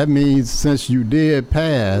 That means since you did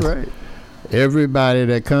pass, right, everybody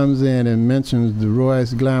that comes in and mentions the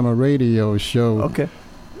Royce Glamour radio show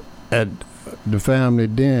at the Family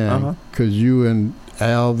Den, because you and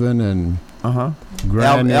Alvin and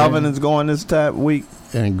Granny. Alvin is going this week.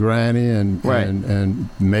 And Granny and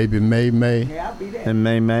maybe May. Yeah, I'll be there. And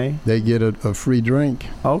May. They get a free drink.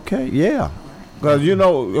 Okay, yeah. Because you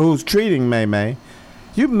know who's treating May.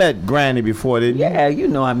 You met Granny before, didn't you? Yeah, you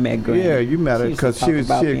know I met Granny. Yeah, you met her because she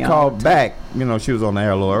had called back. You know, she was on the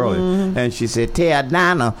air a little earlier. And she said, tell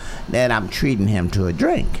Donna that I'm treating him to a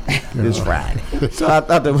drink this Friday. So I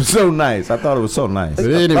thought that was so nice. But anyway,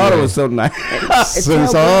 I thought it was so nice.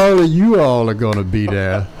 Since all of you all are going to be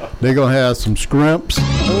there, they're going to have some scrimps.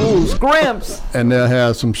 Ooh, scrimps. And they'll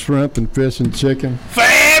have some shrimp and fish and chicken. For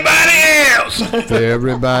everybody else. For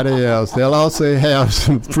everybody else. They'll also have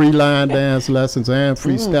some free line dance lessons and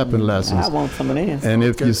free stepping lessons. I want some of this. And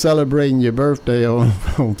if you're celebrating your birthday on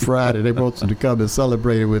Friday, they want you to come and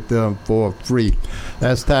celebrate it with them for free.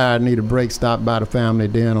 That's tired. Need a break. Stop by the Family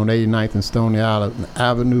Den on 89th and Stony Island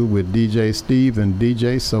Avenue with DJ Steve and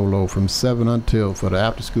DJ Solo from 7 until for the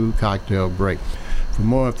after-school cocktail break. For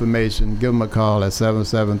more information, give them a call at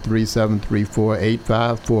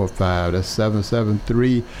 773-734-8545. That's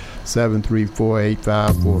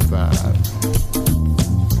 773-734-8545.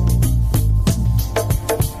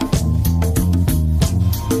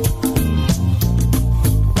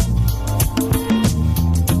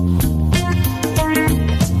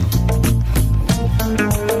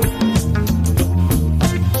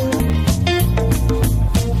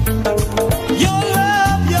 Your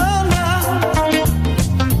love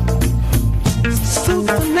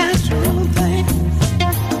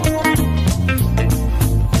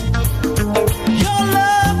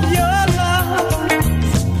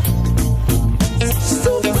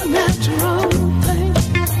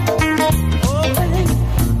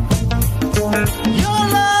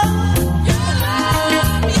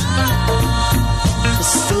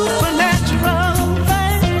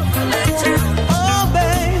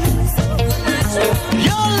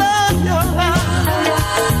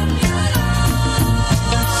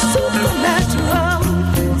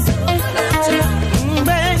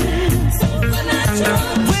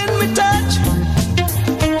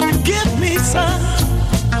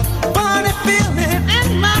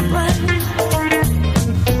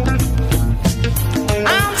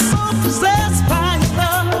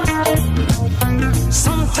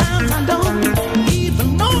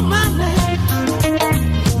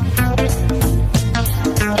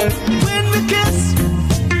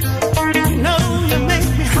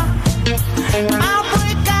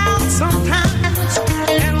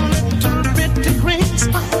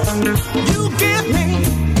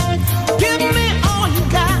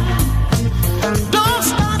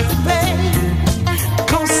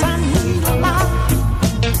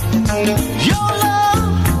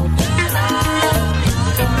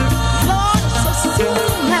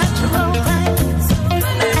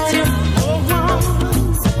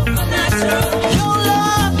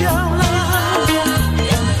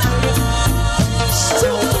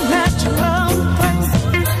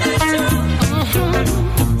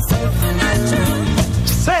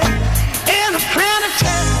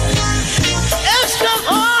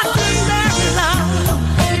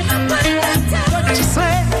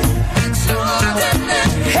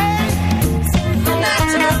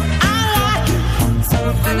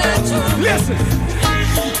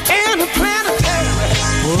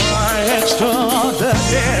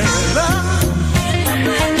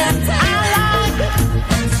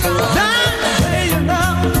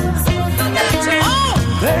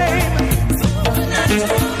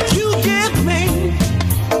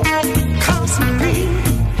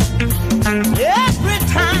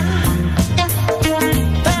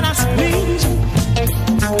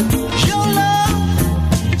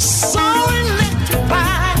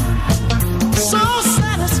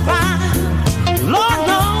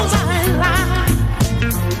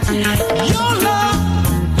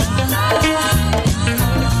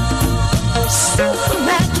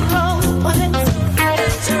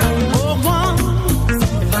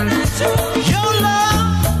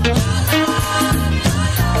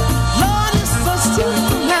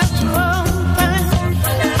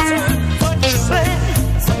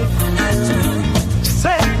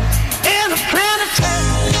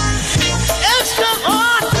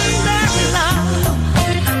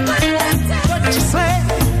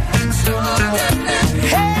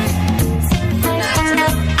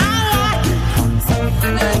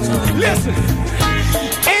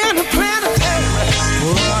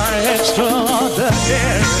extraordinary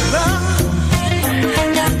love.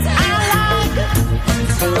 I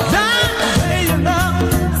like the way you love.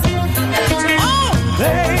 Oh,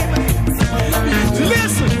 baby,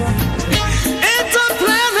 listen, it's a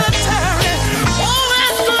planetary, oh,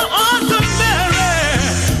 extraordinary.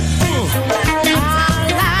 I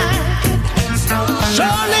like it,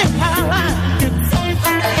 surely I like it,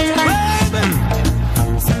 baby.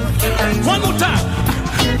 One more time.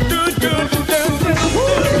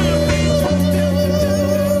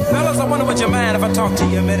 Fellas, I wonder what you mind if I talk to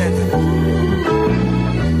you a minute.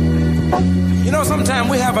 You know, sometimes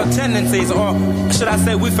we have a tendencies, or should I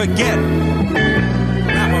say we forget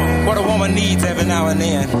what a woman needs every now and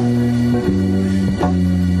then.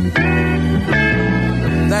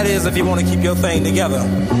 That is, if you want to keep your thing together.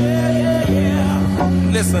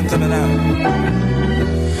 Listen to me now.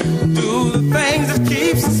 Do the things that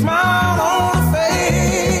keeps a smile on her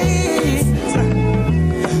face.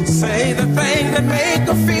 Say the things that make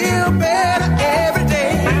her feel better every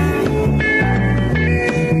day.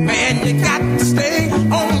 Man, you got to stay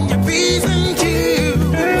on your P's and Q's.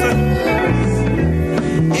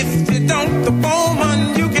 If you don't, the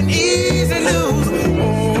woman you can easily lose.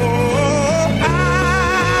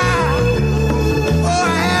 I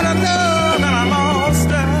had a love and I lost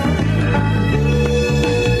her.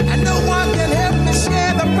 And no one can help me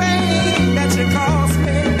share the pain that you caused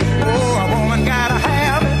me. Oh, a woman gotta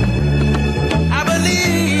have it. I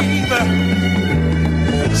believe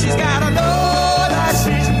she's gotta know that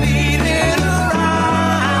she's needed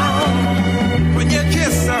around. When you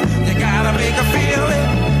kiss her, you gotta make her feel it.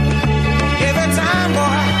 Every time,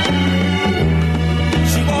 boy,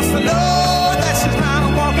 she wants to know that she's not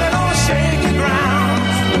walking on shaky ground.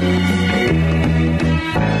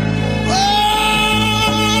 Oh,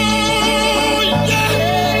 yeah.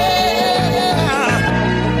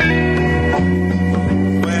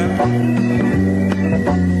 Well,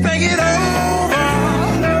 think it over.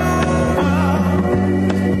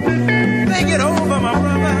 Think it over, my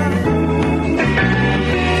brother.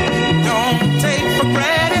 Don't take for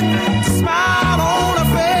granted the smile on her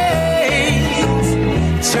face.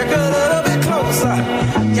 Check a little bit closer.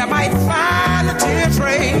 You might find a tear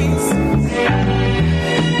trace.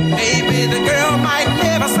 Maybe the girl might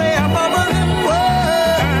never say a bubbling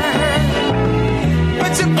word,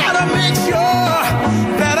 but you gotta make sure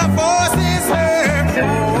that her voice is heard.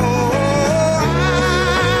 Oh,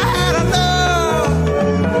 I had a love,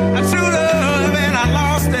 a true love, and I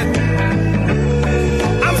lost it.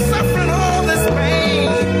 I'm suffering all this pain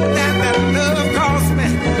that love caused me.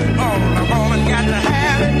 Oh, the woman got to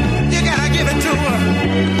have it. You gotta give it to her.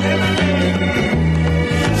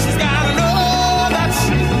 She's gotta know that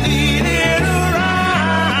she's needed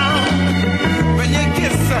around. When you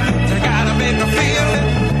kiss her, you gotta make her feel it.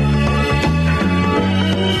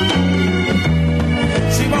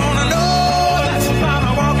 She wanna know that she's not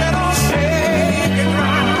walking on shaky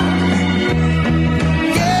ground.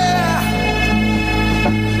 Yeah.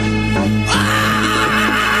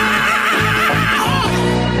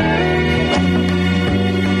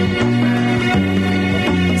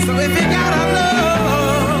 So if you got a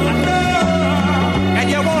love, and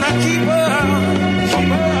you wanna keep her,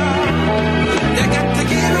 you got to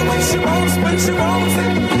give her what she wants when she wants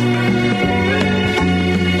it.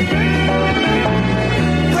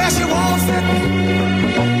 Where she wants it.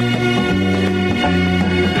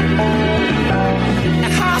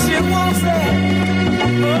 And how she wants it.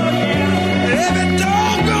 Oh yeah. Every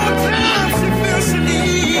doggone time she feels she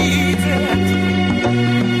needs it.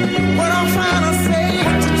 What I'm trying to say,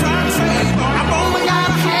 I've only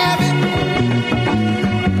gotta have it.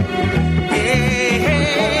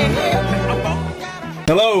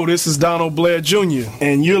 Hello, this is Donald Blair Jr.,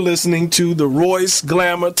 and you're listening to the Royce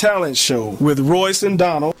Glamour Talent Show with Royce and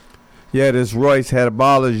Donald. Yeah, this Royce had a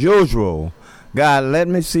ball as usual. God, let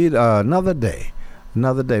me see another day.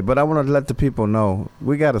 But I want to let the people know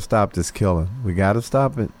we got to stop this killing. We got to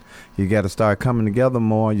stop it. You got to start coming together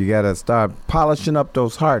more. You got to start polishing up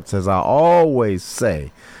those hearts, as I always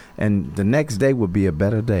say. And the next day will be a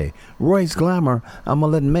better day. Royce Glamour, I'm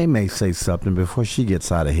going to let May say something before she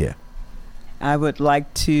gets out of here. I would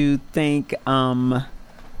like to thank Donald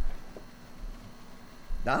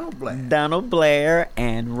Blair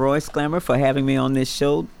and Royce Glamour for having me on this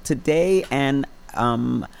show today. And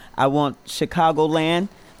I want Chicagoland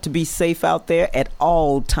to be safe out there at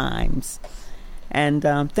all times. And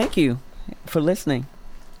thank you for listening.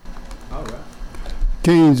 All right.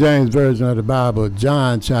 King James Version of the Bible,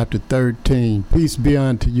 John chapter 13. Peace be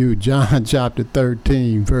unto you, John chapter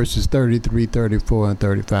 13, verses 33, 34, and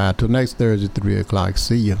 35. Till next Thursday, 3 o'clock.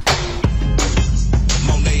 See ya.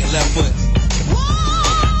 Monet and left foot.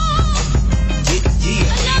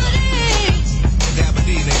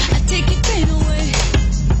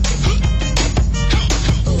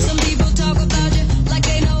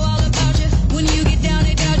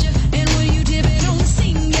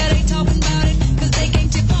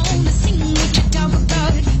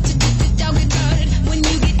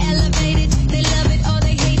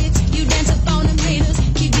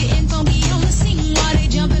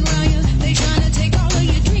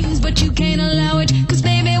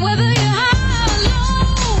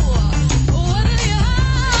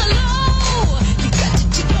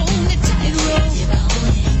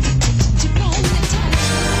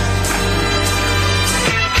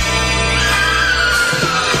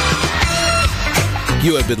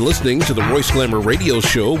 have been listening to the Royce Glamour Radio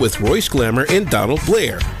Show with Royce Glamour and Donald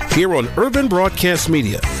Blair here on Urban Broadcast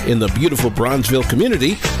Media in the beautiful Bronzeville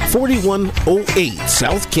community, 4108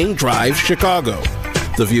 South King Drive, Chicago.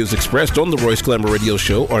 The views expressed on the Royce Glamour Radio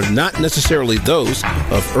Show are not necessarily those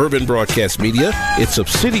of Urban Broadcast Media, its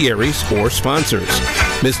subsidiaries, or sponsors.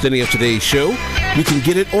 Missed any of today's show? You can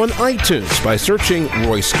get it on iTunes by searching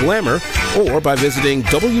Royce Glamour or by visiting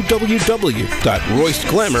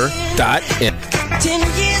www.royceglamour.net. 10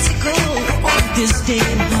 years ago, on this day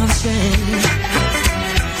in Boston,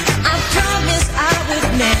 I promised I would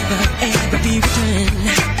never ever be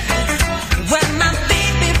returned. When my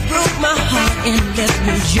baby broke my heart and left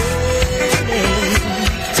me yearning.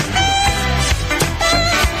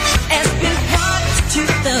 As we walked to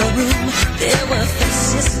the room, there were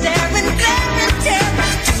faces staring, glaring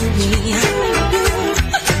terror to me.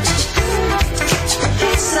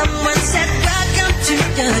 Someone said, "Welcome to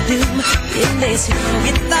your doom." In this room,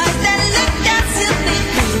 it thought that looked that simply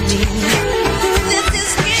through me. This is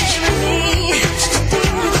scaring me.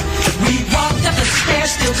 We walked up the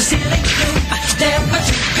stairs, still the ceiling gloom. There were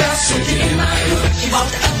two girls sitting in my room. She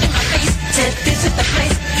walked up in my face, said, "This is the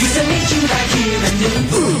place. Used to meet you right here in noon."